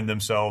to defend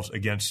themselves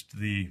against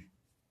the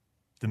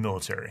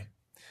military.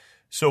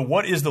 So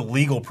what is the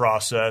legal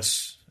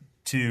process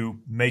to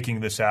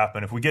making this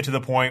happen? If we get to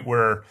the point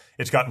where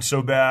it's gotten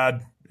so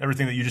bad,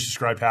 everything that you just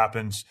described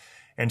happens,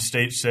 and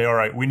states say, all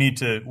right, we need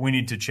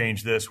to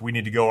change this. We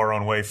need to go our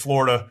own way.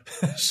 Florida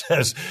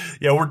says,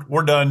 yeah,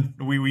 we're done.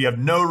 We have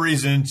no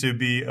reason to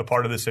be a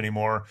part of this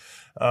anymore.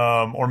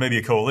 Or maybe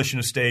a coalition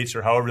of states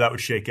or however that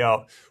would shake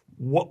out.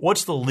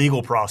 What's the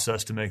legal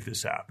process to make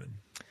this happen?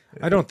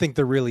 I don't think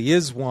there really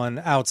is one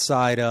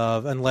outside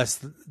of,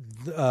 unless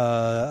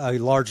a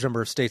large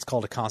number of states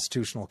called a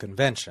constitutional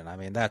convention. I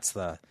mean, that's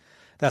the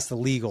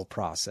legal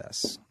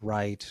process,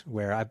 right?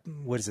 Where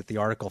the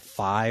Article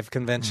 5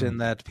 convention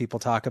that people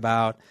talk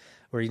about,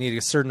 where you need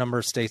a certain number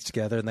of states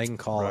together and they can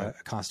call a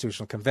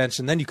constitutional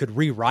convention. Then you could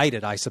rewrite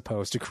it, I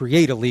suppose, to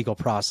create a legal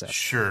process.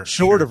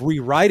 Short of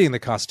rewriting the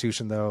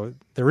Constitution, though,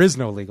 there is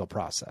no legal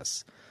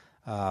process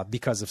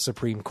because of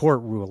Supreme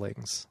Court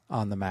rulings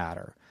on the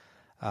matter.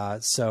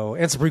 And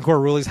Supreme Court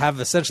rulings have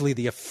essentially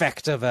the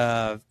effect of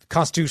a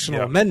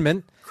constitutional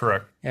amendment.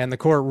 Correct. And the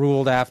court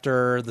ruled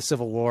after the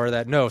Civil War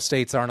that no,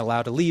 states aren't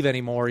allowed to leave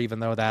anymore,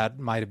 even though that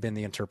might have been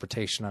the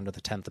interpretation under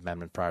the 10th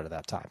Amendment prior to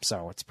that time.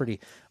 So it's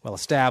pretty well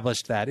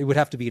established that it would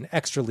have to be an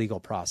extra legal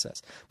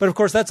process. But of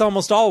course, that's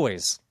almost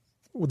always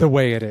the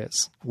way it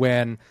is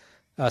when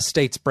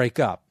states break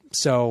up.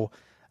 So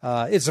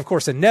it's, of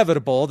course,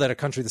 inevitable that a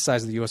country the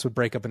size of the U.S. would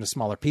break up into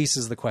smaller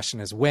pieces. The question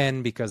is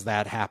when, because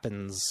that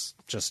happens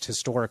just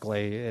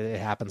historically. It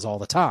happens all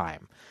the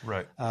time,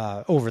 right?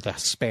 Over the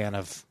span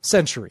of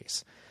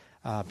centuries.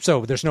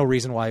 So there's no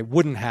reason why it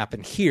wouldn't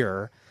happen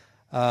here.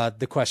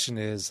 The question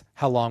is,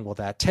 how long will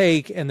that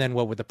take? And then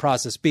what would the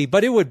process be?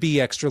 But it would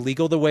be extra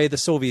legal the way the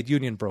Soviet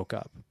Union broke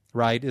up,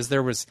 right?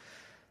 There was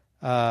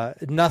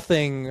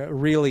nothing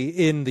really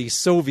in the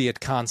Soviet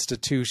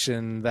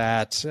constitution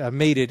that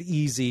made it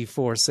easy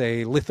for,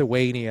 say,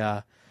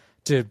 Lithuania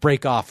to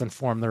break off and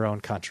form their own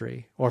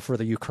country, or for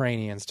the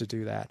Ukrainians to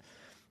do that.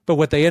 But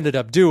what they ended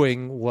up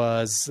doing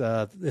was,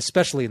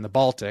 especially in the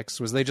Baltics,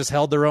 was they just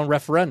held their own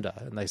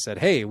referenda. And they said,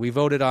 hey, we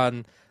voted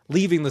on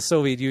leaving the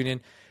Soviet Union.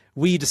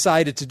 We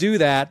decided to do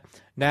that.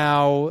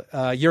 Now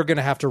you're going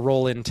to have to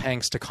roll in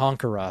tanks to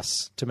conquer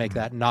us to make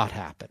that not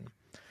happen.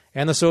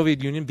 And the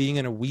Soviet Union, being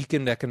in a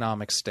weakened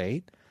economic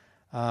state,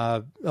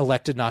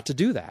 elected not to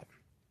do that.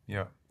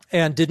 Yeah.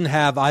 And didn't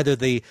have either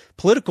the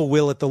political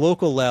will at the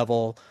local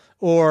level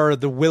or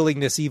the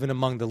willingness even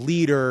among the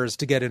leaders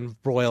to get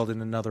embroiled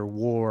in another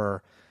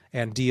war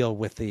and deal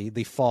with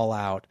the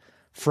fallout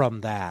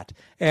from that.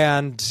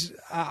 And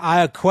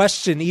I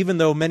question, even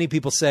though many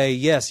people say,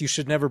 yes, you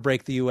should never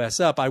break the U.S.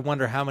 up, I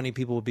wonder how many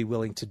people would be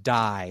willing to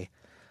die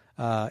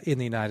in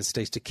the United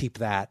States to keep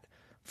that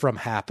from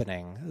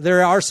happening.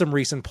 There are some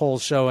recent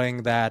polls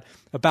showing that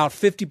about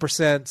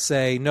 50%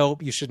 say,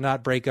 nope, you should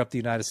not break up the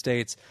United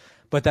States,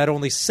 but that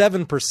only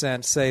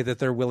 7% say that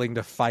they're willing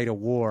to fight a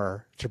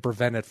war to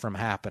prevent it from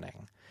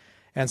happening.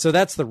 And so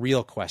that's the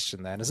real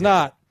question then. It's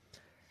not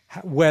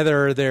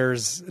whether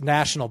there's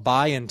national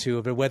buy-in to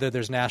it, but whether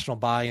there's national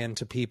buy-in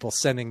to people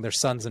sending their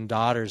sons and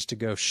daughters to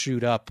go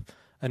shoot up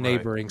a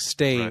neighboring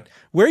state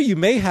where you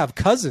may have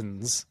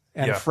cousins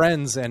and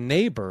friends and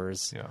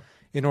neighbors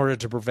in order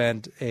to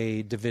prevent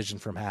a division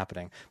from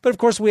happening. But of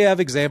course, we have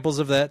examples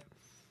of that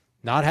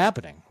not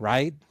happening,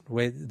 right?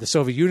 With the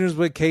Soviet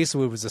Union's case, it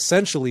was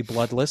essentially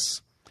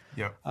bloodless.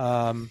 Yeah.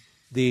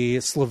 The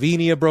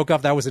Slovenia broke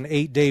off. That was an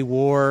 8-day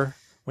war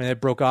when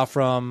it broke off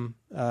from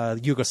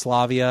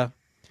Yugoslavia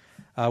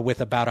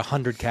with about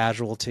 100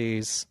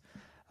 casualties.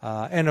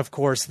 And of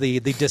course, the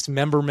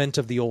dismemberment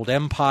of the old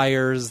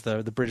empires,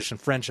 the British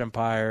and French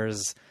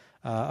empires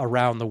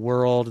around the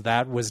world,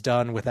 that was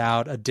done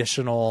without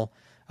additional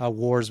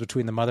wars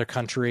between the mother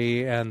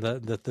country and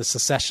the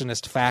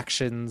secessionist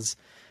factions.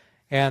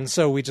 And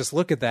so we just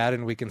look at that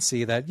and we can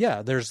see that,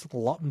 yeah,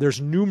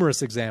 there's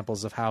numerous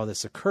examples of how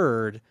this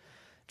occurred.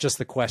 Just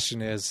the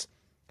question is,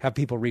 have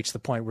people reach the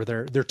point where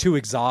they're too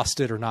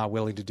exhausted or not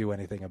willing to do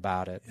anything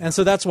about it. And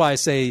so that's why I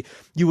say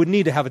you would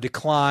need to have a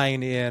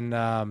decline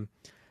in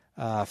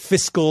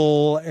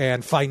fiscal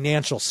and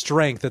financial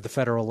strength at the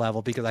federal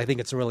level, because I think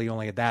it's really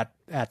only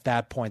at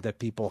that point that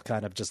people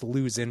kind of just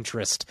lose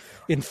interest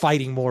in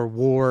fighting more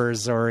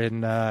wars or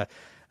in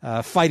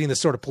fighting the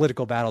sort of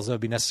political battles that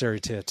would be necessary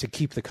to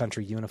keep the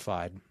country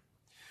unified.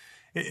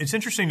 It's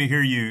interesting to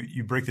hear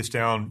you break this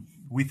down.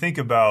 We think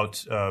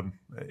about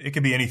it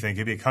could be anything. It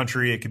could be a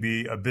country. It could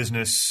be a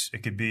business.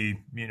 It could be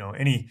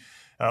any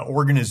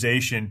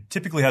organization.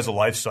 Typically has a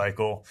life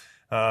cycle.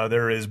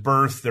 There is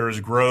birth. There is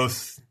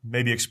growth.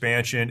 Maybe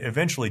expansion.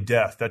 Eventually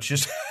death. That's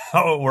just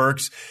how it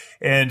works.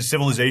 And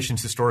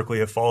civilizations historically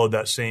have followed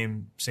that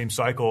same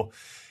cycle.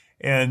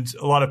 And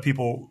a lot of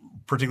people,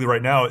 particularly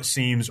right now, it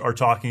seems, are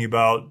talking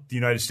about the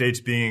United States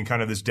being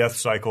kind of this death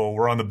cycle.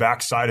 We're on the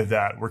backside of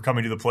that. We're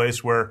coming to the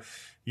place where,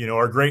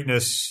 our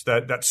greatness,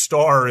 that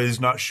star is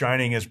not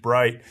shining as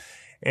bright.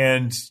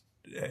 And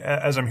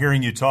as I'm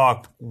hearing you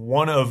talk,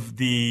 one of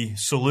the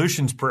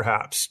solutions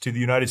perhaps to the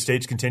United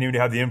States continuing to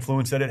have the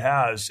influence that it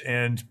has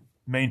and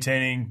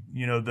maintaining,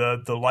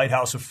 the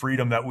lighthouse of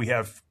freedom that we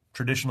have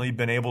traditionally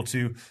been able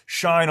to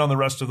shine on the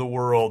rest of the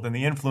world, and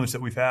the influence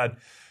that we've had,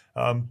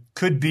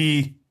 could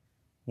be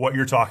what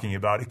you're talking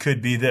about. It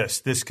could be this.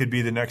 This could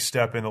be the next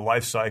step in the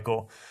life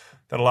cycle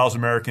that allows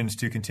Americans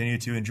to continue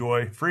to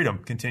enjoy freedom,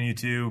 continue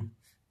to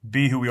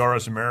be who we are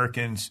as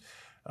Americans,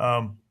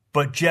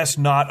 but just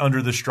not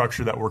under the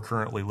structure that we're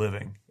currently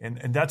living.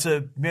 And that's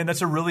a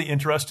really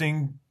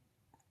interesting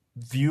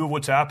view of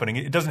what's happening.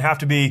 It doesn't have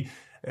to be,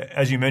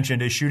 as you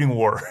mentioned, a shooting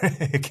war.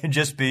 It can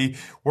just be,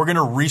 we're going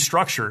to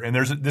restructure, and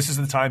this is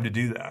the time to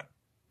do that.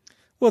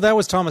 Well, that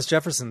was Thomas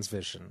Jefferson's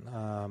vision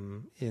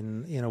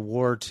in a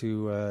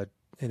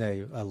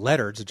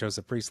letter to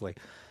Joseph Priestley.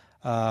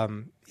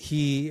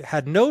 He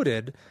had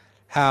noted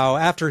how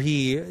after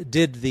he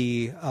did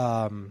the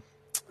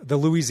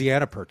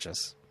Louisiana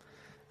Purchase,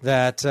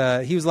 that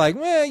he was like,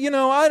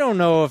 I don't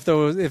know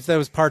if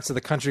those parts of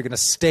the country are going to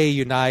stay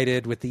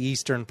united with the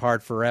eastern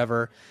part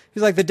forever.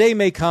 He's like, the day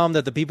may come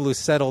that the people who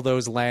settle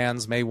those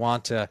lands may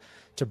want to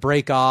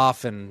break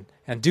off and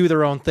do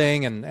their own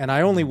thing, and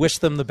I only wish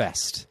them the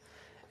best.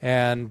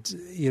 And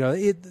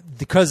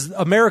because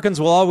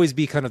Americans will always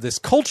be kind of this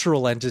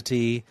cultural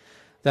entity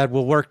that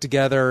will work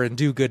together and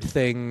do good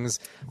things,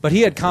 but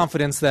he had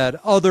confidence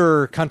that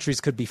other countries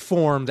could be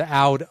formed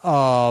out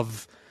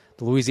of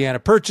the Louisiana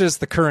Purchase,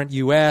 the current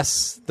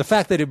U.S. The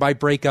fact that it might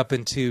break up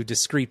into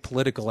discrete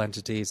political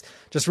entities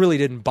just really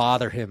didn't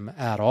bother him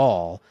at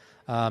all,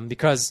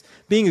 because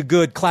being a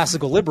good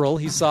classical liberal,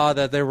 he saw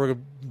that there were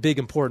big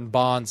important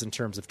bonds in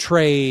terms of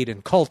trade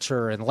and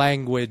culture and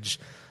language,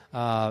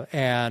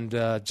 and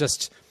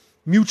just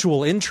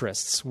mutual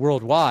interests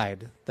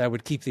worldwide that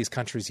would keep these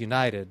countries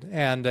united.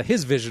 And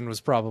his vision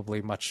was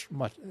probably much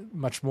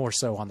more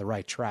so on the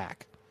right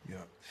track.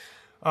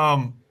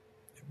 Yeah.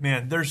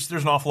 Man, there's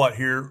an awful lot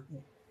here.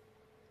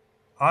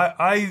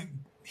 I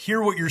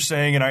hear what you're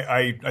saying, and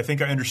I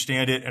think I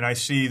understand it, and I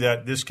see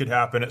that this could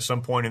happen at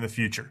some point in the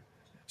future.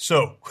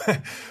 So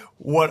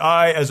what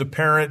I, as a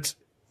parent,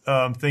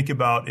 think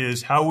about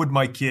is, how would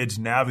my kids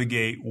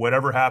navigate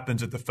whatever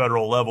happens at the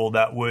federal level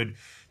that would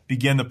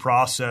begin the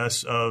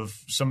process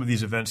of some of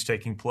these events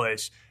taking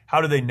place? How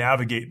do they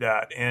navigate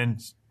that?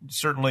 And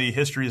certainly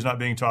history is not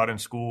being taught in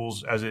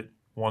schools as it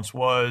once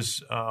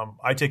was.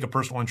 I take a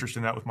personal interest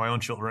in that with my own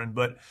children.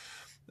 But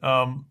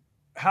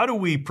how do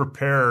we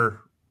prepare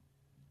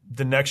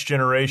the next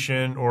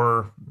generation,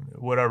 or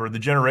whatever, the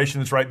generation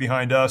that's right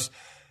behind us?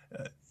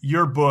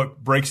 Your book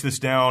breaks this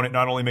down. It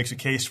not only makes a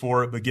case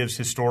for it, but gives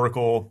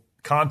historical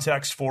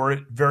context for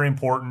it. Very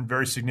important,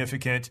 very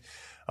significant.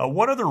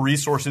 What other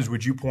resources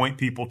would you point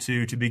people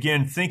to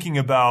begin thinking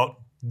about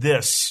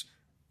this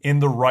in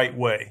the right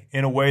way,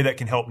 in a way that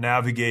can help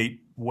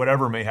navigate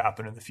whatever may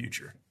happen in the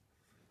future?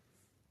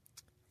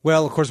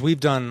 Well, of course, we've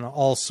done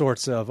all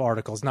sorts of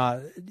articles,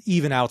 not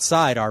even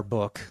outside our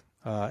book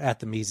at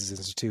the Mises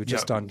Institute,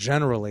 just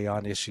generally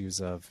on issues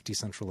of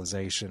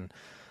decentralization,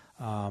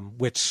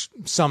 which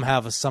some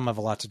have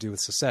a lot to do with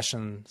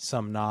secession,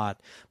 some not.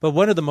 But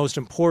one of the most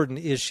important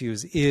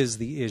issues is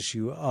the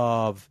issue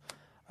of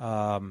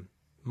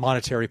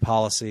monetary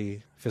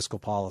policy, fiscal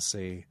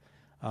policy,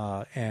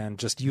 and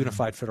just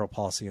unified federal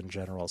policy in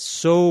general.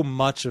 So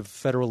much of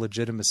federal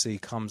legitimacy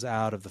comes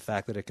out of the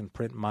fact that it can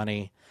print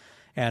money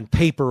and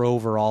paper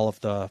over all of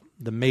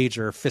the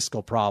major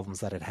fiscal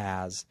problems that it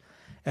has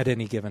at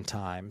any given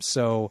time.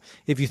 So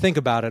if you think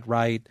about it,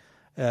 right,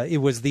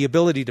 it was the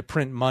ability to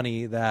print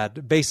money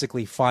that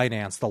basically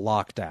financed the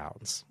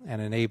lockdowns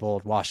and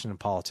enabled Washington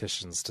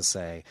politicians to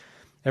say,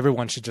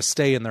 everyone should just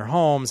stay in their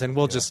homes, and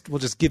we'll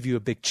just give you a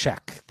big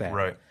check then.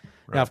 Right.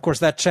 Now, of course,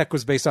 that check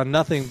was based on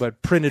nothing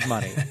but printed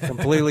money,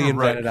 completely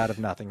invented out of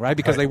nothing, right?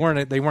 Because they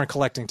weren't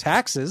collecting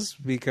taxes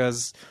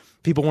because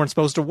people weren't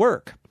supposed to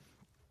work.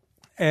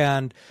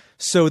 And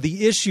so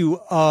the issue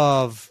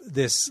of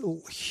this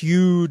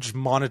huge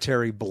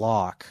monetary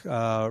block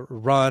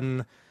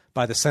run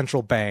by the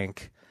central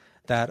bank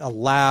that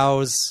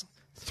allows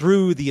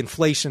through the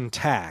inflation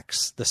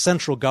tax, the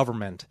central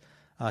government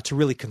to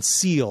really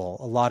conceal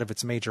a lot of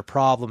its major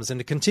problems and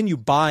to continue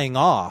buying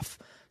off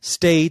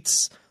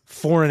states,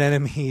 foreign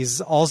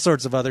enemies, all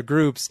sorts of other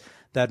groups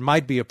that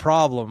might be a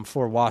problem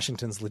for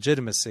Washington's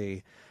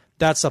legitimacy.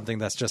 That's something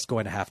that's just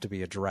going to have to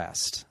be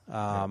addressed.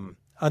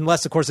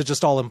 Unless, of course, it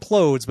just all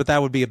implodes, but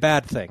that would be a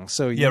bad thing.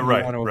 So you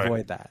want to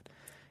avoid that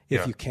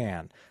if you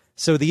can.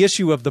 So the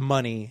issue of the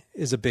money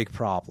is a big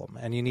problem,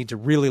 and you need to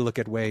really look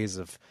at ways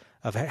of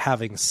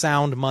having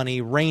sound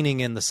money, reining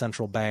in the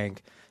central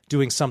bank,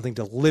 doing something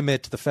to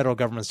limit the federal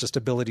government's just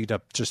ability to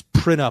just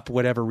print up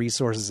whatever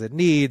resources it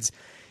needs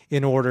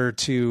in order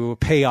to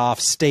pay off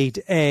state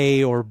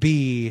A or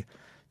B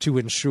to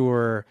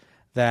ensure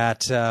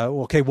that,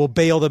 we'll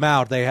bail them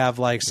out. They have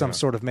like some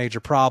sort of major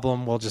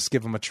problem. We'll just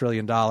give them $1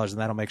 trillion, and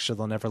that'll make sure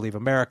they'll never leave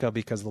America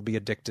because they'll be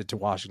addicted to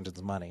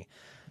Washington's money.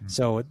 Mm-hmm.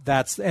 So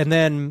and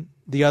then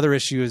the other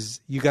issue is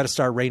you got to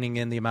start reining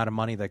in the amount of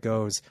money that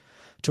goes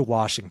to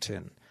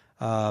Washington.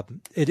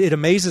 It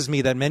amazes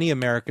me that many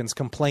Americans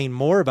complain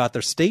more about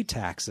their state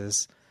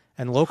taxes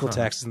and local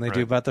taxes than they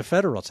do about their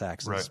federal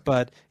taxes. Right.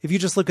 But if you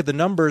just look at the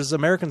numbers,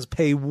 Americans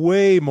pay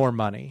way more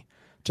money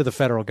to the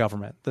federal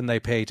government than they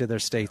pay to their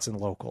states and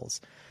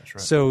locals. That's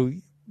right. So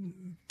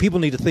people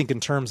need to think in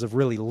terms of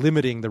really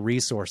limiting the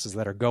resources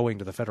that are going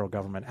to the federal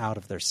government out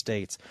of their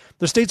states.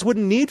 Their states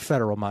wouldn't need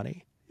federal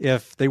money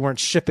if they weren't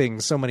shipping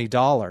so many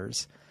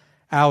dollars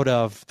out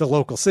of the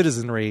local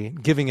citizenry,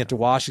 giving it to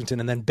Washington,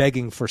 and then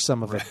begging for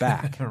some of it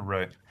back.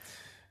 Right.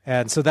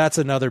 And so that's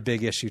another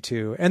big issue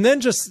too. And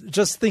then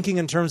just thinking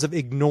in terms of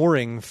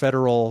ignoring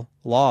federal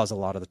laws a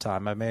lot of the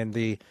time. I mean,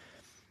 the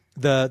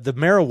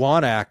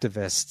marijuana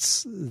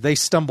activists, they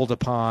stumbled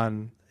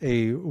upon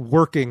a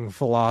working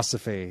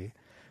philosophy,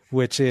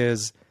 which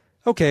is,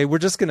 okay, we're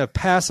just going to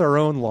pass our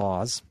own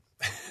laws,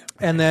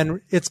 and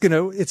then it's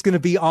going to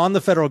be on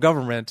the federal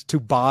government to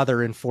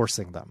bother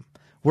enforcing them.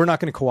 We're not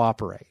going to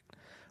cooperate.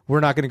 We're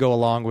not going to go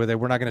along with it.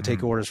 We're not going to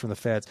take orders from the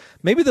feds.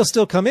 Maybe they'll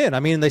still come in. I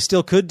mean, they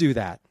still could do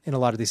that in a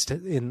lot of these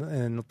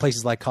in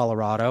places like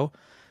Colorado,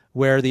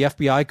 where the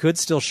FBI could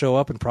still show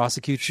up and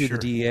prosecute you, the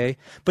DEA,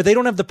 but they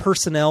don't have the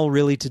personnel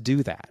really to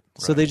do that.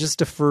 Right. So they just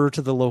defer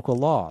to the local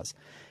laws.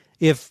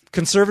 If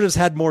conservatives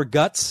had more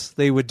guts,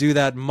 they would do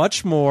that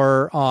much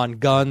more on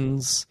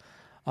guns,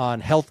 on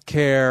health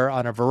care,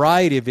 on a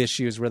variety of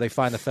issues where they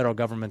find the federal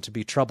government to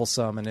be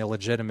troublesome and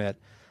illegitimate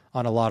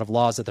on a lot of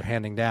laws that they're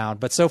handing down.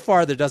 But so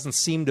far, there doesn't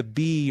seem to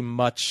be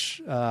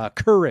much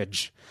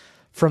courage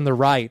from the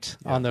right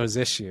on those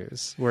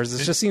issues, whereas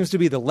it just seems to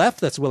be the left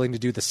that's willing to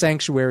do the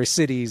sanctuary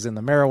cities and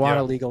the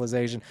marijuana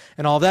legalization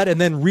and all that, and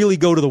then really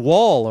go to the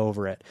wall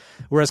over it,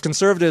 whereas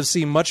conservatives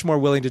seem much more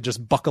willing to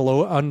just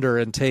buckle under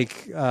and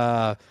take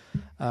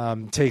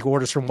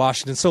orders from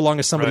Washington so long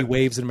as somebody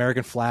waves an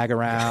American flag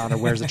around or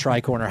wears a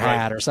tricorner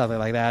hat or something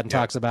like that and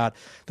talks about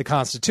the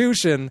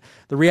Constitution.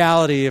 The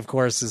reality, of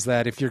course, is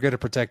that if you're going to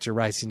protect your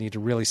rights, you need to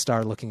really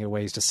start looking at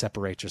ways to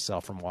separate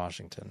yourself from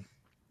Washington.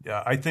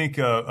 Yeah, I think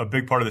a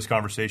big part of this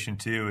conversation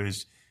too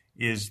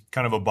is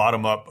kind of a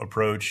bottom-up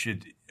approach.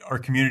 Our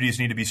communities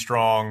need to be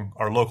strong.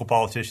 Our local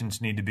politicians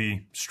need to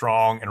be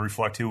strong and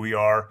reflect who we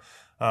are,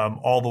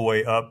 all the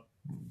way up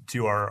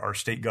to our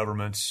state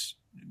governments.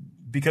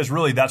 Because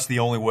really, that's the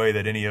only way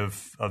that any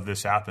of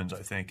this happens,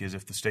 I think, is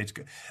if the states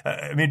go.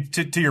 I mean,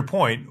 to your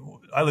point,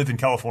 I lived in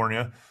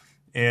California,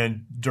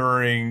 and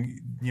during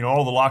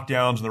all the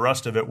lockdowns and the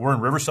rest of it, we're in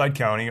Riverside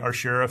County. Our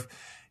sheriff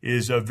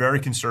is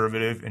very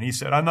conservative, and he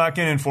said, I'm not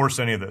going to enforce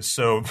any of this.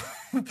 So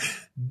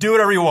do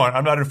whatever you want.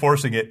 I'm not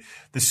enforcing it.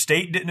 The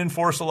state didn't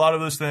enforce a lot of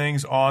those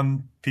things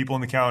on people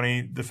in the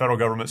county. The federal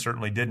government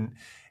certainly didn't.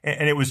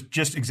 And it was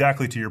just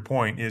exactly to your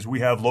point, is we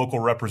have local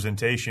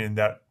representation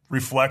that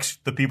reflects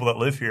the people that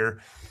live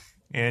here.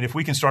 And if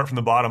we can start from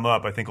the bottom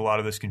up, I think a lot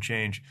of this can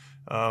change.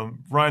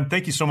 Ryan,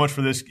 thank you so much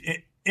for this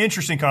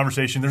interesting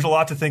conversation. There's a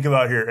lot to think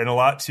about here and a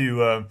lot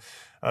to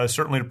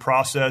certainly to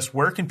process.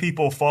 Where can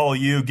people follow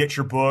you, get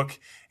your book?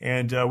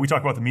 And we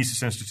talk about the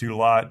Mises Institute a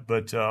lot,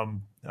 but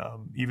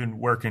even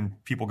where can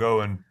people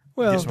go and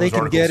Well, they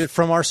can get it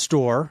from our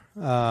store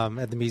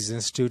at the Mises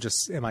Institute,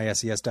 just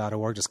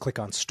mises.org. Just click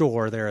on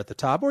store there at the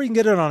top, or you can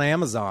get it on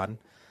Amazon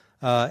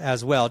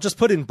as well. Just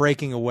put in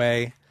Breaking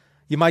Away.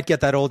 You might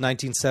get that old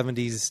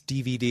 1970s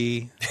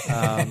DVD,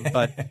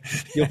 but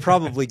you'll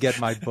probably get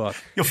my book.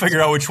 You'll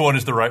figure out which one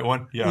is the right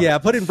one. Yeah,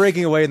 put in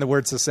Breaking Away in the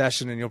word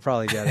secession, and you'll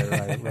probably get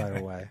it right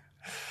away.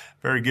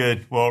 Very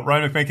good. Well,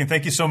 Ryan McMakin,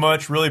 thank you so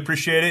much. Really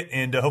appreciate it,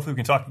 and hopefully we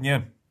can talk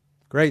again.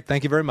 Great.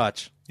 Thank you very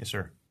much. Yes,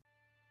 sir.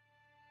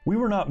 We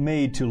were not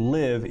made to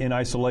live in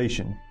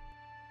isolation.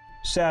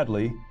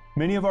 Sadly,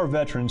 many of our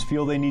veterans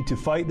feel they need to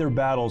fight their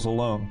battles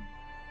alone.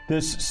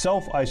 This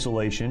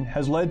self-isolation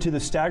has led to the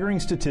staggering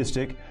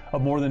statistic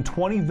of more than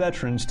 20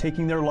 veterans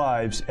taking their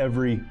lives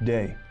every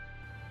day.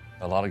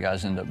 A lot of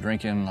guys end up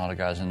drinking, a lot of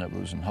guys end up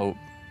losing hope.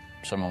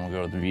 Some of them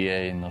will go to the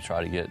VA and they'll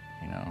try to get,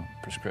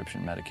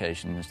 prescription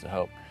medications to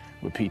help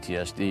with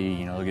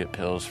PTSD. They'll get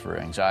pills for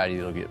anxiety,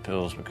 they'll get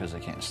pills because they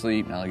can't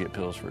sleep. Now they'll get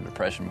pills for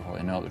depression. Before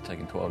they know it, they're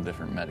taking 12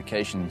 different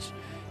medications.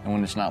 And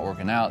when it's not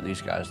working out,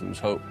 these guys lose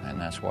hope, and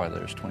that's why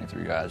there's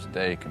 23 guys a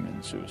day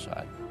committing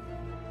suicide.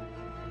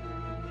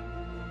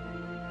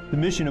 The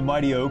mission of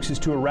Mighty Oaks is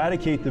to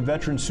eradicate the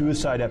veteran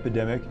suicide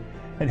epidemic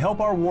and help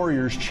our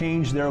warriors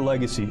change their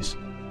legacies.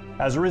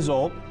 As a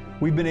result,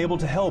 we've been able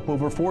to help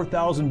over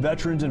 4,000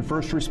 veterans and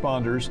first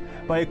responders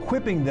by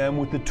equipping them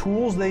with the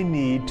tools they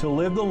need to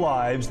live the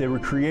lives they were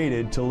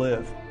created to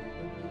live.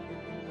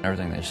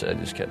 Everything they said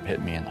just kept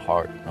hitting me in the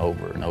heart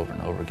over and over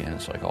and over again.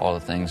 It's like all the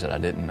things that I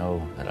didn't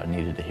know that I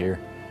needed to hear.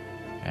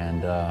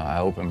 And I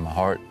opened my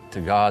heart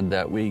to God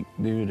that week,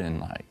 dude,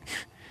 and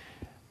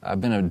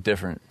I've been a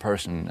different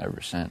person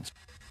ever since.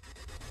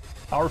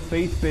 Our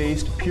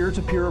faith-based,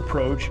 peer-to-peer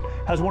approach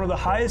has one of the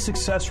highest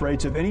success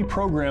rates of any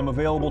program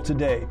available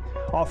today,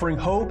 offering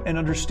hope and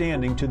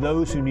understanding to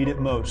those who need it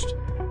most.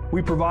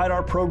 We provide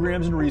our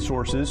programs and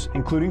resources,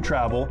 including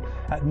travel,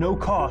 at no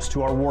cost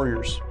to our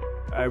warriors.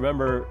 I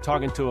remember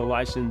talking to a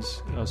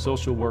licensed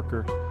social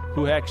worker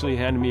who actually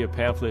handed me a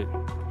pamphlet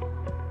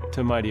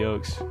to Mighty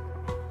Oaks.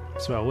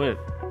 So I went.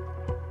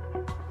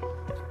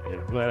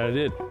 And I'm glad I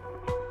did.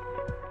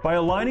 By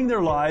aligning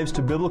their lives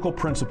to biblical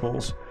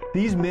principles,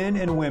 these men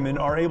and women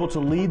are able to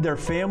lead their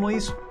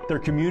families, their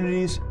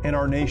communities, and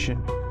our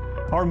nation.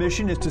 Our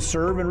mission is to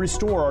serve and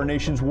restore our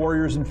nation's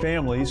warriors and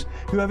families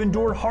who have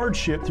endured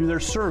hardship through their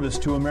service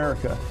to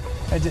America,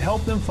 and to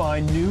help them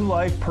find new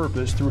life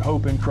purpose through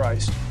hope in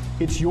Christ.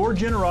 It's your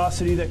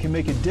generosity that can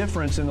make a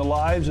difference in the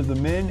lives of the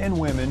men and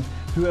women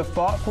who have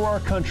fought for our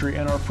country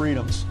and our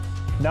freedoms.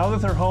 Now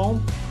that they're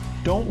home,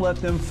 don't let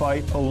them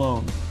fight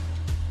alone.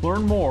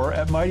 Learn more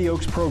at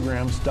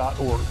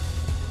mightyoaksprograms.org.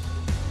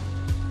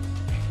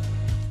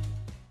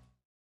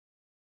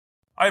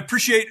 I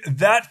appreciate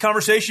that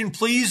conversation.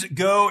 Please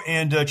go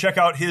and check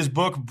out his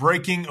book,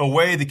 Breaking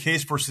Away, The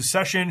Case for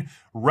Secession,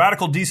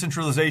 Radical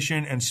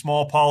Decentralization, and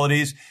Small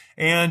Polities.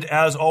 And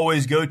as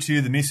always, go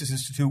to the Mises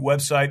Institute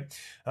website.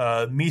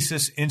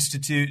 Mises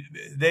Institute,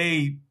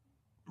 they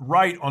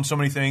write on so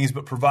many things,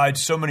 but provide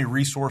so many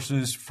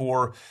resources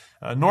for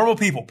normal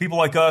people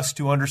like us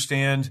to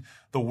understand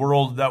the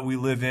world that we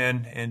live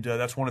in. And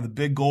that's one of the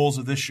big goals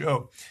of this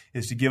show,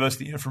 is to give us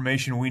the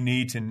information we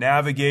need to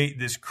navigate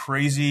this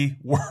crazy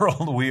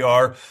world we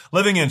are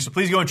living in. So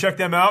please go and check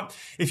them out.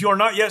 If you are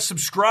not yet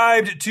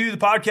subscribed to the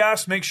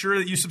podcast, make sure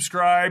that you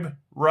subscribe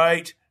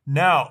right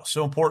now.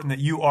 So important that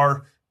you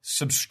are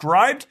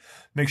subscribed.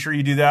 Make sure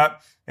you do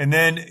that. And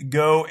then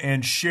go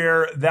and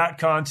share that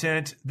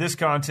content, this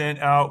content,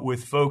 out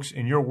with folks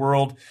in your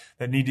world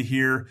that need to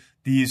hear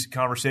these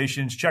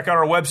conversations. Check out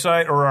our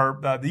website or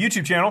our the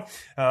YouTube channel.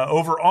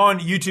 Over on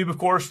YouTube, of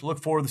course,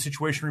 look for The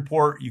Situation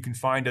Report. You can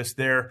find us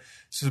there.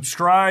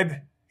 Subscribe,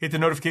 hit the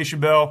notification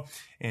bell,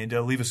 and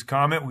leave us a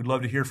comment. We'd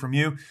love to hear from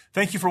you.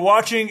 Thank you for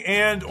watching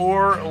and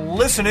or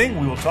listening.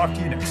 We will talk to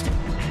you next time.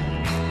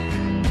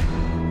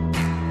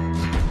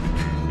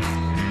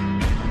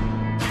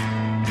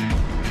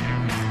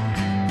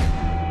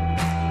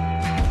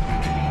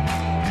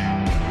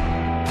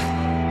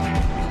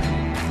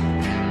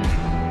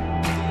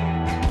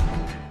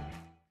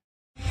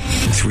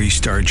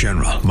 Three-star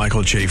General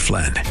Michael J.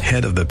 Flynn,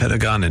 head of the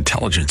Pentagon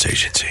Intelligence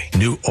Agency,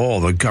 knew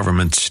all the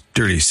government's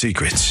dirty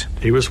secrets.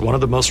 He was one of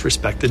the most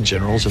respected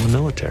generals in the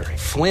military.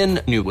 Flynn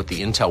knew what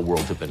the intel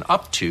world had been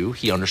up to.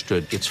 He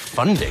understood its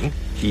funding.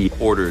 He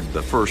ordered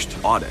the first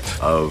audit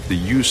of the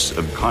use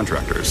of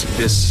contractors.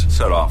 This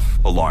set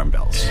off alarm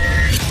bells.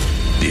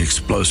 The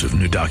explosive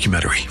new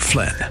documentary,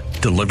 Flynn,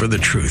 Deliver the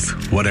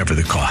Truth, Whatever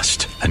the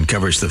Cost,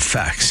 uncovers the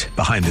facts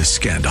behind this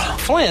scandal.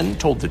 Flynn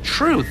told the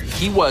truth.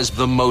 He was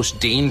the most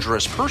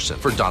dangerous person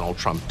for Donald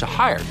Trump to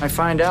hire. I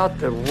find out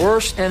the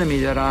worst enemy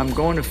that I'm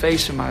going to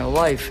face in my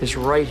life is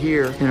right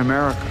here in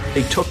America.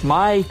 They took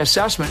my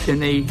assessment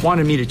and they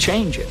wanted me to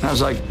change it. And I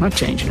was like, I'm not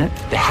changing it.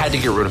 They had to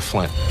get rid of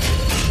Flynn.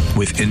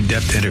 With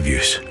in-depth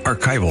interviews,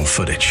 archival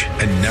footage,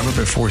 and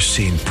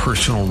never-before-seen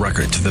personal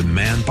records of the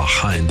man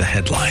behind the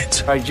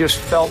headlines. I just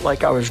felt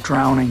like I was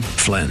drowning.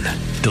 Flynn,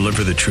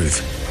 Deliver the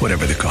Truth,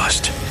 Whatever the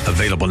Cost.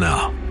 Available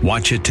now.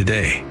 Watch it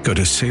today. Go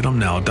to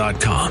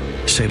salemnow.com.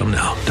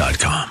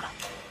 salemnow.com.